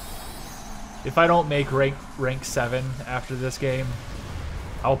 If I don't make rank 7 after this game,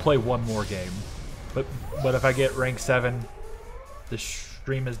 I'll play one more game. But if I get rank 7, the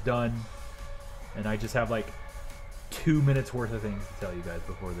stream is done, and I just have like 2 minutes worth of things to tell you guys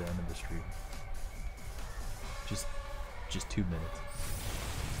before the end of the stream. Just 2 minutes.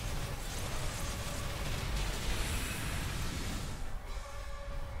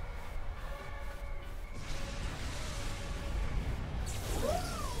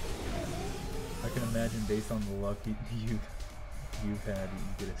 I can imagine, based on the luck you've had,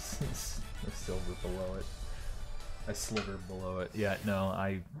 you get a silver below it, a sliver below it. Yeah,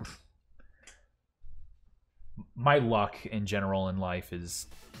 no, my luck in general in life is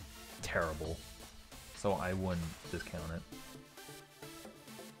terrible, so I wouldn't discount it.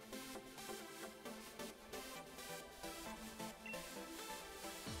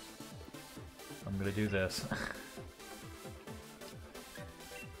 I'm gonna do this.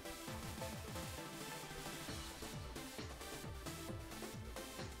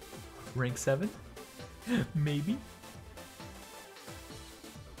 Rank 7? Maybe?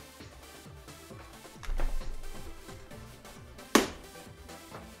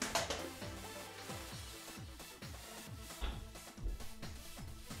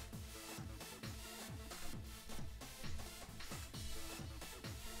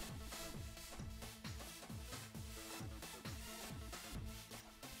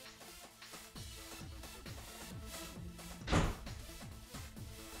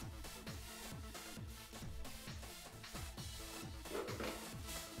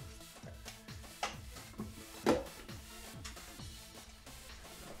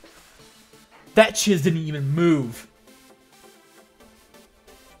 That chiz didn't even move.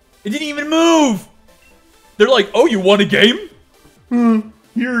 It didn't even move! They're like, oh, you want a game?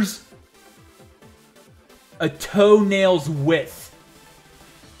 Here's a toenail's width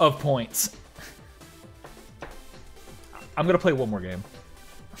of points. I'm gonna play one more game.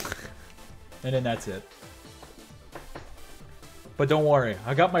 And then that's it. But don't worry,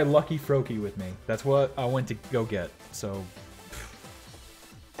 I got my lucky Froakie with me. That's what I went to go get, so...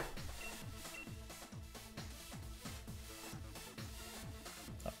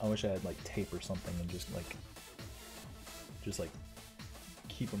 I wish I had, like, tape or something and just, like,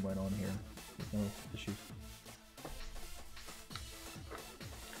 keep them right on here. With no issues.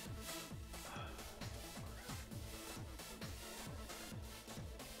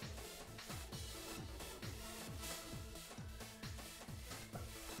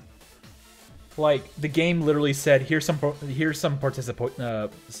 Like, the game literally said, here's some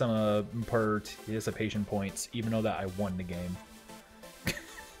participation points, even though that I won the game.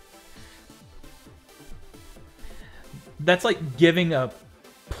 That's like giving a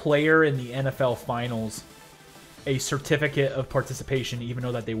player in the NFL Finals a certificate of participation, even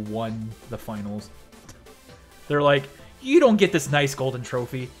though that they won the finals. They're like, you don't get this nice golden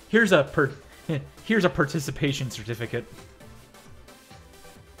trophy. Here's a participation certificate.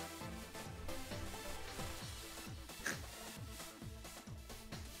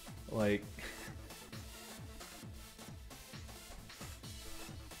 Like,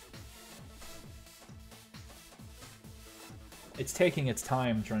 it's taking its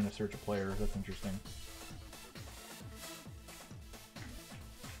time trying to search a player. That's interesting.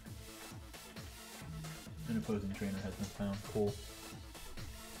 An opposing trainer has been found. Cool.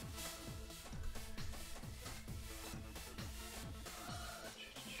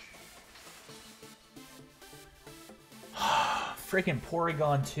 Freaking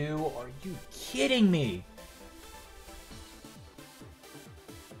Porygon 2? Are you kidding me?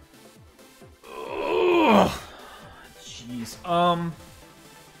 Ugh. Jeez.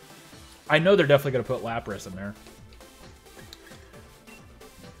 I know they're definitely gonna put Lapras in there.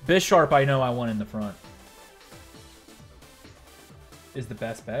 Bisharp, I know I want in the front. Is the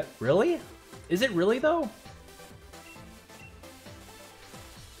best bet. Really? Is it really though?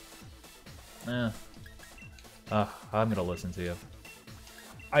 I'm gonna listen to you.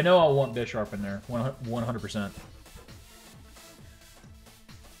 I know I'll want Bisharp in there, 100%.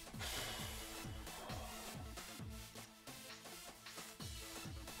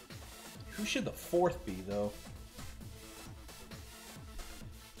 Who should the fourth be, though?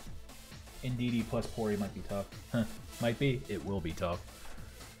 Indeedee plus Pori might be tough. Huh. Might be. It will be tough.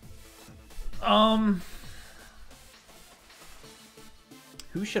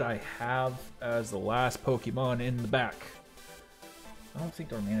 Who should I have as the last Pokemon in the back? I don't think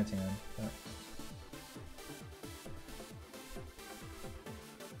Darmanitan. But...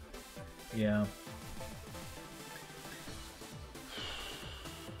 yeah.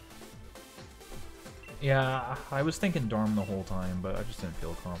 Yeah, I was thinking Darm the whole time, but I just didn't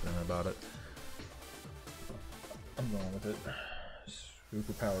feel confident about it. I'm going with it.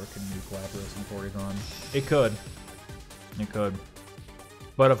 Superpower can nuke Lapras and Porygon. It could. It could.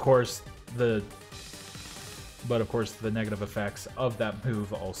 But of course, the negative effects of that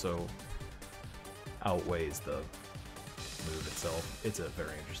move also outweighs the move itself. It's a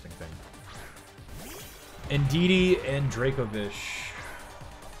very interesting thing. Indeedee and Dracovish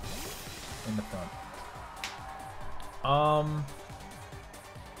in the front.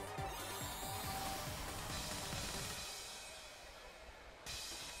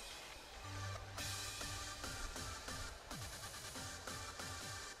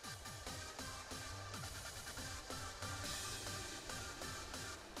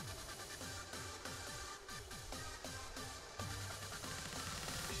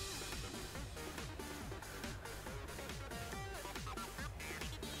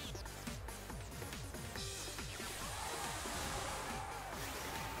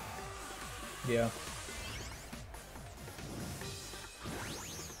 Yeah.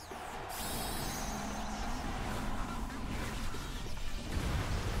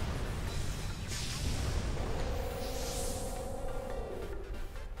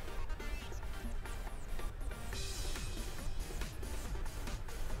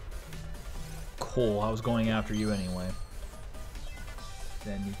 Cool, I was going after you anyway.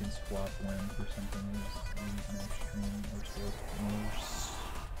 Then you can swap land for something else. Next stream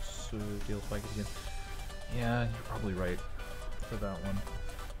or deal spike again. Yeah, you're probably right for that one.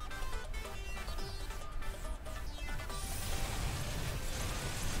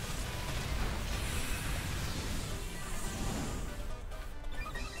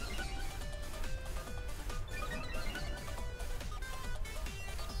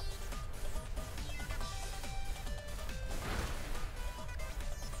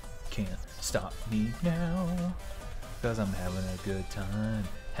 Can't stop me now, 'cause I'm having a good time,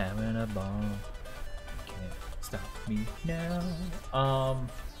 having a ball. Can't stop me now.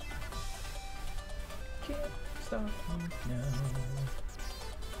 Can't stop me now.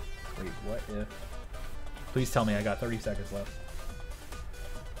 Wait, what if? Please tell me I got 30 seconds left.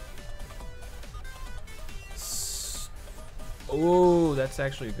 Oh, that's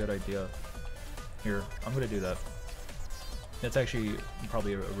actually a good idea. Here, I'm gonna do that. That's actually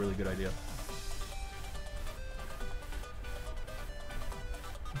probably a really good idea.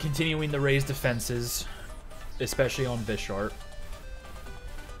 Continuing the raised defenses, especially on Vishart.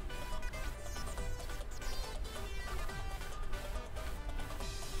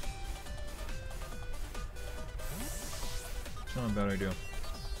 It's not a bad idea.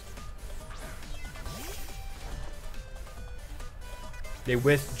 They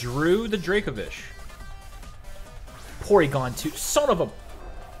withdrew the Dracovish. Porygon 2. Son of a...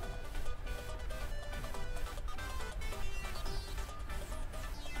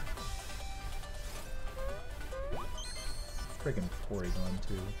 Freaking Porygon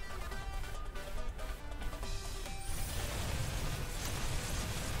 2.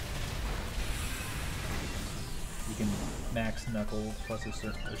 You can max Knuckle plus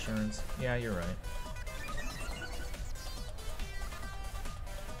Assurance. Yeah, you're right.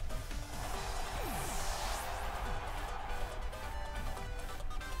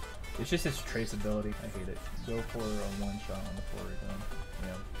 It's just its traceability. I hate it. Go for a one-shot on the Porygon.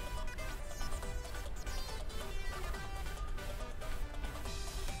 Yeah.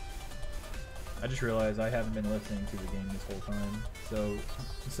 I just realized I haven't been listening to the game this whole time. So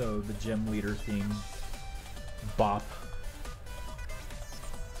the gym leader theme, bop.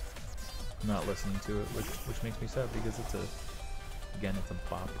 I'm not listening to it, which makes me sad because it's a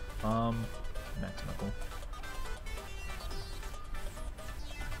bop. Max Knuckle.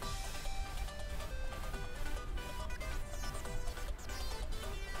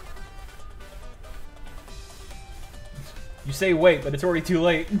 You say wait, but it's already too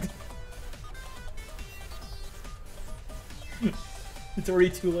late. It's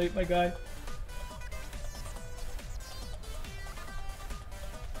already too late, my guy.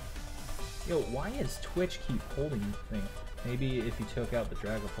 Yo, why does Twitch keep holding the thing? Maybe if you took out the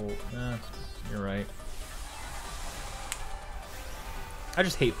Dragapult. Nah, you're right. I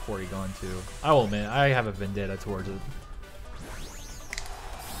just hate Porygon too. I will admit, I have a vendetta towards it.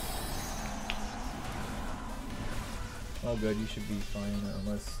 Oh good, you should be fine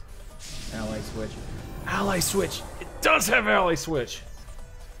unless Ally Switch. Ally Switch! It does have Ally Switch!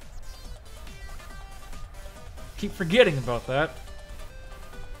 Keep forgetting about that.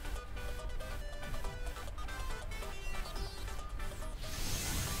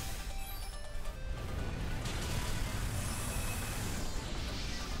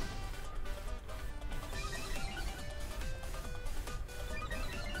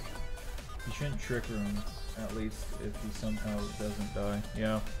 You shouldn't trick him, at least if he somehow doesn't die.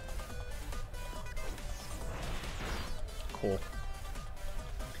 Yeah. Cool.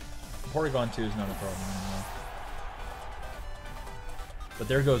 Porygon 2 is not a problem anymore. But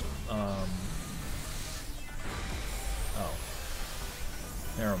there goes, oh.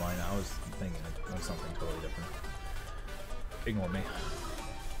 Never mind, I was thinking of something totally different. Ignore me.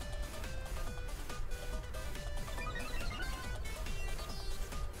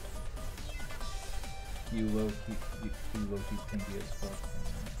 You low-key pinky as fuck.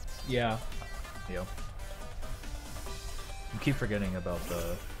 Yeah. Yeah. I keep forgetting about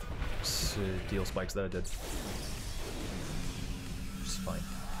the deal spikes that I did. It's fine.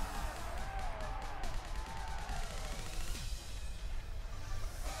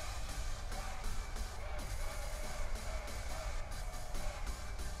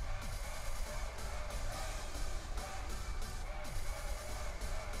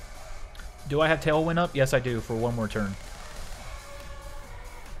 Do I have Tailwind up? Yes, I do, for one more turn.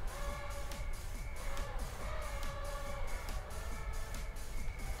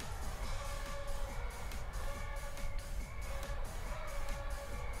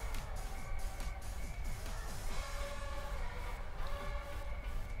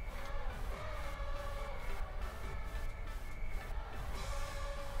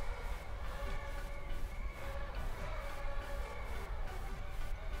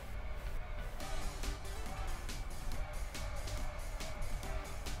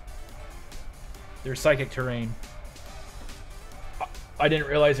 There's Psychic Terrain. I didn't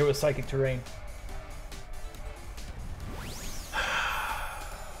realize there was Psychic Terrain.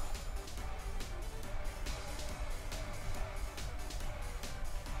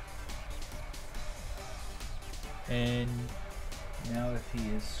 And now if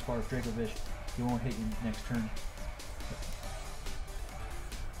HP is Scarf Dracovish. He won't hit you next turn.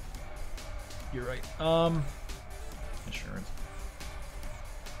 You're right. Insurance.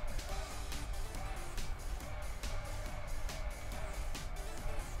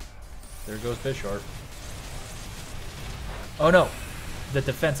 There goes Bisharp. Oh no! The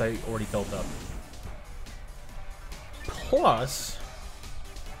defense I already built up. Plus,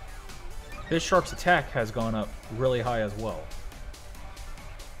 Bisharp's attack has gone up really high as well.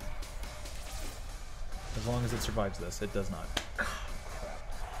 As long as it survives this, it does not.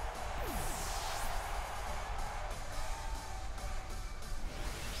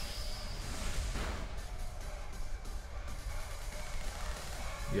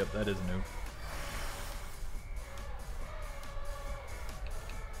 Yep, that is new.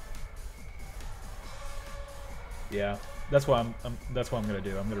 Yeah, that's what I'm gonna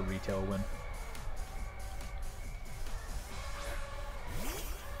do. I'm gonna retail win.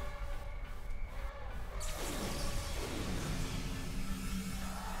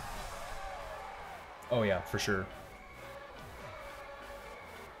 Oh yeah, for sure.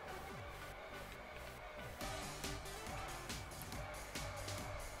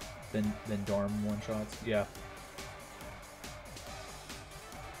 Then Darm one shots. Yeah.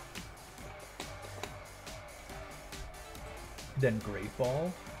 Then Great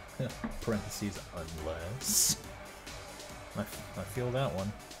Ball. Parentheses unless. I feel that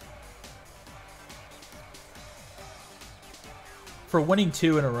one. For winning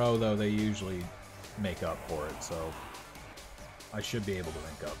 2 in a row, though, they usually make up for it, so I should be able to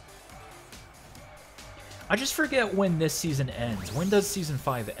rank up. I just forget when this season ends. When does Season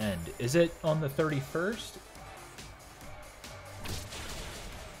 5 end? Is it on the 31st?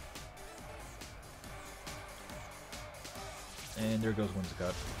 And there goes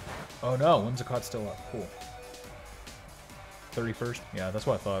Whimsicott. Oh no, Whimsicott's still up. Cool. 31st? Yeah, that's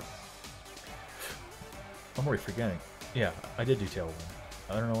what I thought. I'm already forgetting. Yeah, I did do Tailwind.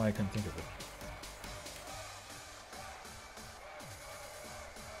 I don't know why I couldn't think of it.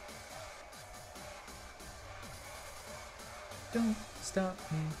 Don't stop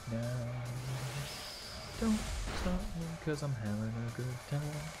me now. Don't stop me, cause I'm having a good time.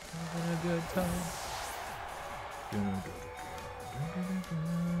 Having a good time.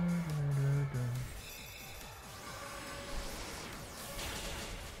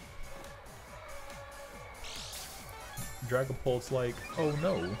 Dragapult's like, oh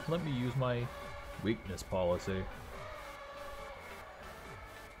no, let me use my weakness policy.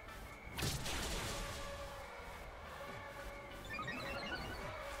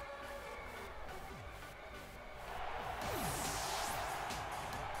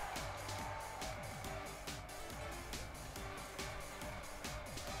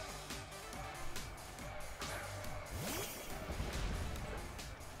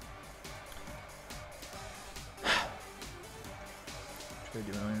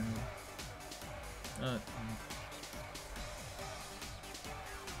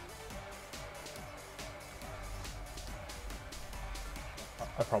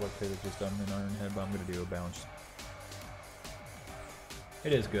 I probably could have just done an Iron Head, but I'm going to do a bounce.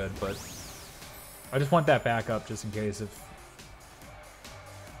 It is good, but I just want that backup just in case if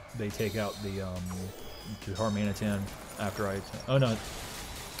they take out the Harmanitan after I... Oh no,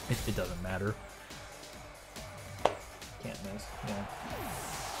 it doesn't matter. Can't miss, yeah.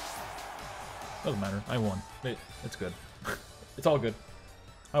 Doesn't matter, I won. It's good. It's all good.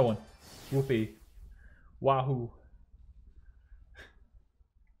 I won. Whoopee. Wahoo.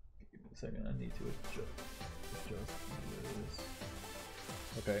 Give me a second, I need to adjust this.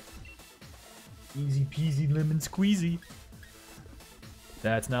 Okay. Easy peasy lemon squeezy.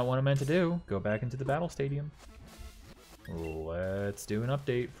 That's not what I meant to do. Go back into the battle stadium. Let's do an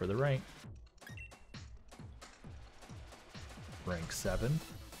update for the rank. Rank 7.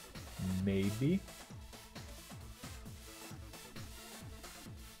 Maybe.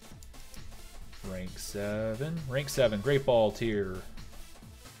 Rank 7. Rank 7. Great Ball tier.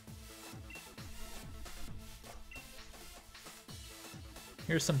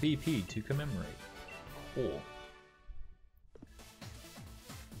 Here's some BP to commemorate. Cool.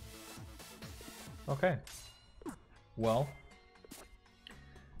 Okay. Well,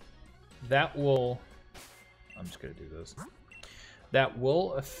 that will... I'm just going to do this. That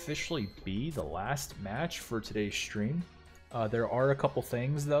will officially be the last match for today's stream. There are a couple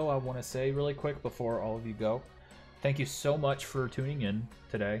things, though, I want to say really quick before all of you go. Thank you so much for tuning in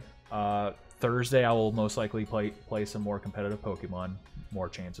today. Thursday, I will most likely play some more competitive Pokemon. More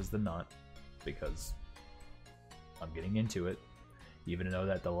chances than not, because I'm getting into it. Even though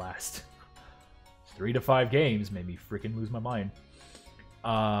that the last 3 to 5 games made me freaking lose my mind.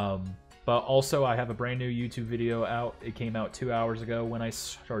 But also, I have a brand new YouTube video out. It came out 2 hours ago when I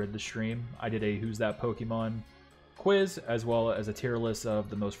started the stream. I did a Who's That Pokemon quiz, as well as a tier list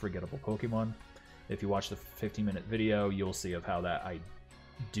of the most forgettable Pokemon. If you watch the 15-minute video, you'll see of how that I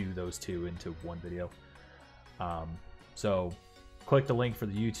do those two into one video. So click the link for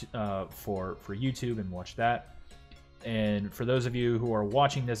the YouTube for YouTube and watch that. And for those of you who are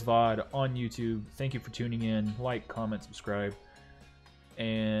watching this VOD on YouTube, thank you for tuning in. Like, comment, subscribe.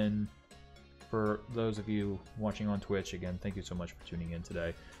 And for those of you watching on Twitch, again, thank you so much for tuning in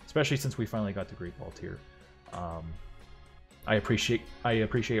today, especially since we finally got the Great Ball tier. I appreciate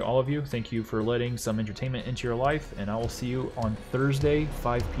all of you. Thank you for letting some entertainment into your life, and I will see you on Thursday,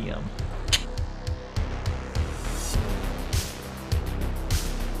 5 p.m.